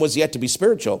 one of them was he had to be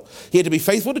spiritual. He had to be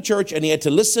faithful to church, and he had to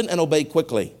listen and obey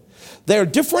quickly. There are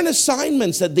different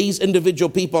assignments that these individual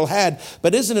people had,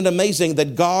 but isn't it amazing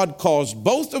that God caused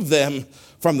both of them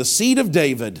from the seed of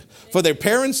David for their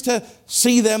parents to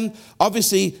see them?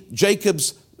 Obviously,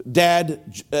 Joseph's dad,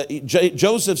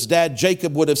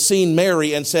 Jacob, would have seen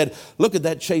Mary and said, look at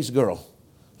that chaste girl.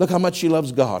 Look how much she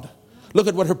loves God. Look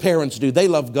at what her parents do. They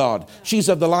love God. She's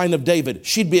of the line of David.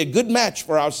 She'd be a good match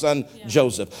for our son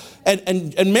Joseph.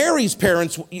 And Mary's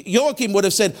parents, Joachim, would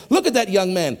have said, look at that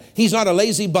young man. He's not a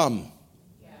lazy bum.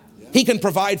 He can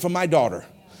provide for my daughter.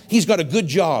 He's got a good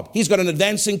job. He's got an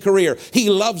advancing career. He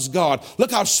loves God.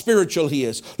 Look how spiritual he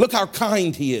is. Look how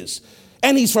kind he is.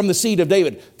 And he's from the seed of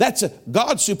David.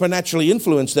 God supernaturally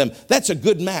influenced them. That's a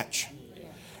good match.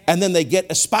 And then they get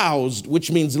espoused,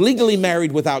 which means legally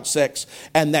married without sex.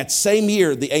 And that same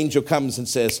year, the angel comes and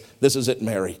says, this is it,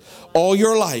 Mary. All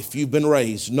your life, you've been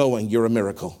raised knowing you're a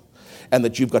miracle and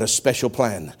that you've got a special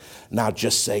plan. Now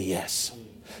just say yes.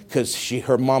 Because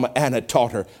her mama Anna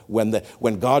taught her,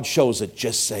 when God shows it,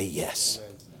 just say yes.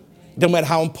 No matter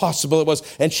how impossible it was.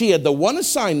 And she had the one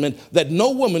assignment that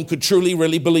no woman could truly,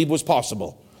 really believe was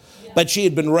possible. But she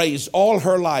had been raised all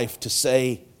her life to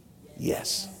say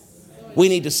yes. We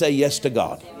need to say yes to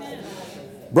God.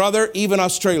 Brother, even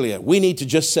Australia, we need to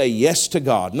just say yes to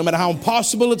God. No matter how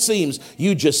impossible it seems,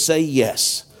 you just say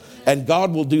yes. And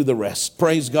God will do the rest.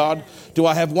 Praise God. Do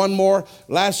I have one more?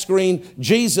 Last screen.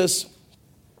 Jesus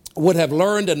would have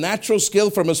learned a natural skill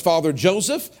from his father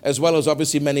Joseph, as well as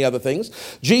obviously many other things.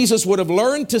 Jesus would have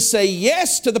learned to say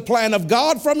yes to the plan of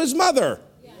God from his mother,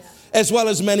 as well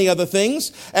as many other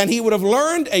things. And he would have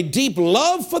learned a deep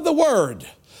love for the word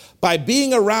by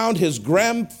being around his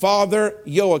grandfather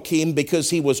Joachim,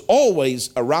 because he was always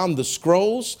around the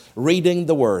scrolls reading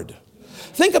the word.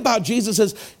 Think about Jesus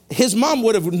as his mom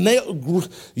would have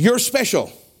nailed, you're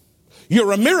special.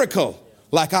 You're a miracle,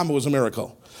 like I was a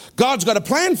miracle. God's got a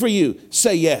plan for you.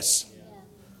 Say yes.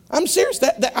 I'm serious.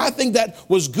 I think that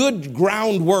was good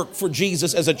groundwork for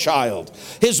Jesus as a child.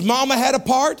 His mama had a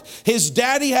part. His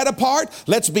daddy had a part.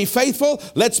 Let's be faithful.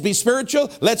 Let's be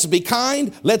spiritual. Let's be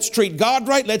kind. Let's treat God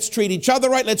right. Let's treat each other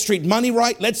right. Let's treat money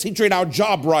right. Let's treat our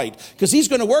job right. Because he's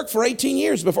going to work for 18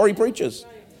 years before he preaches.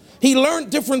 He learned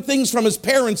different things from his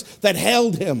parents that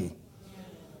held him.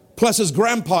 Plus his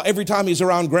grandpa, every time he's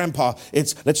around grandpa,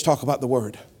 it's let's talk about the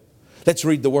word. Let's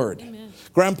read the word. Amen.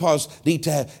 Grandpas need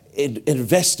to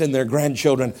invest in their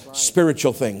grandchildren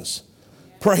spiritual things.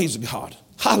 Praise God.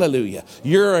 Hallelujah.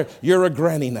 You're a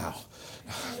granny now.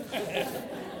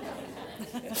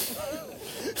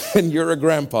 And you're a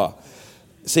grandpa.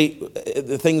 See,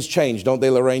 the things change, don't they,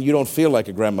 Lorraine? You don't feel like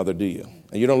a grandmother, do you?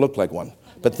 And you don't look like one.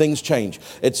 But things change.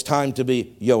 It's time to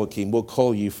be Joachim. We'll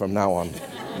call you from now on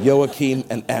Joachim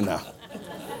and Anna.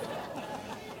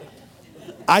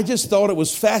 I just thought it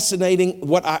was fascinating.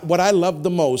 What I loved the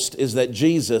most is that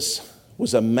Jesus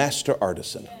was a master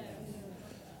artisan.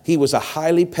 He was a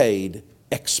highly paid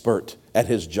expert at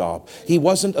his job. He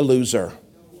wasn't a loser.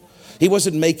 He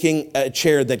wasn't making a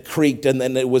chair that creaked and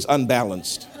then it was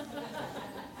unbalanced.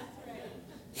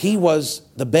 He was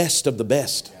the best of the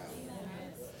best.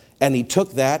 And he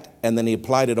took that and then he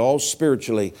applied it all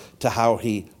spiritually to how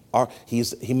he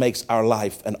makes our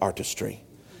life an artistry.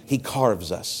 He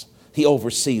carves us. He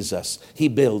oversees us. He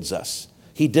builds us.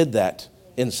 He did that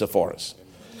in Sepphoris.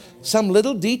 Some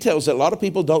little details that a lot of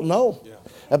people don't know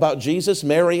about Jesus,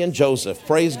 Mary, and Joseph.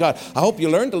 Praise God. I hope you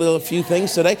learned a few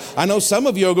things today. I know some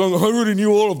of you are going, I already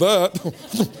knew all of that.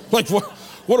 Like,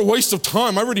 what a waste of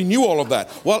time. I already knew all of that.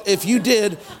 Well, if you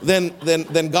did,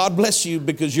 then God bless you,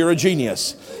 because you're a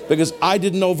genius. Because I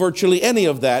didn't know virtually any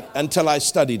of that until I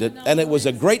studied it. And it was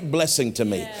a great blessing to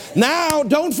me. Now,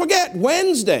 don't forget,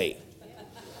 Wednesday,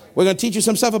 we're going to teach you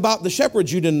some stuff about the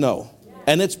shepherds you didn't know.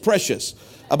 And it's precious.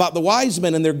 About the wise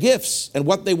men and their gifts and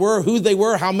what they were, who they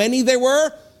were, how many they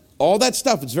were. All that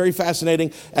stuff. It's very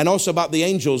fascinating. And also about the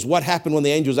angels. What happened when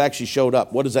the angels actually showed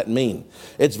up? What does that mean?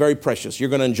 It's very precious. You're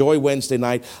going to enjoy Wednesday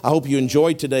night. I hope you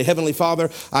enjoyed today. Heavenly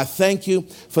Father, I thank you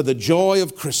for the joy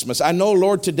of Christmas. I know,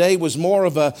 Lord, today was more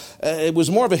of a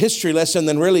history lesson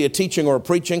than really a teaching or a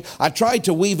preaching. I tried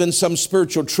to weave in some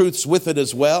spiritual truths with it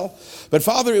as well. But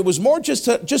Father, it was more just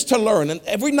to learn. And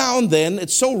every now and then,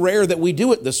 it's so rare that we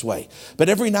do it this way. But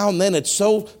every now and then, it's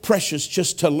so precious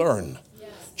just to learn.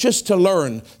 Just to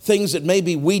learn things that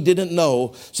maybe we didn't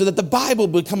know, so that the Bible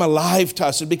become alive to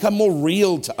us and become more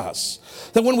real to us.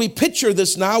 That when we picture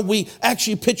this now, we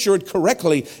actually picture it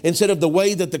correctly instead of the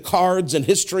way that the cards and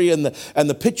history and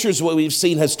the pictures what we've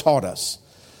seen has taught us.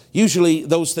 Usually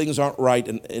those things aren't right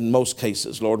in most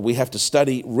cases, Lord. We have to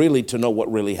study really to know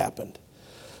what really happened.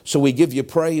 So we give you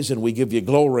praise and we give you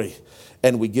glory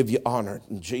and we give you honor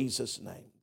in Jesus' name.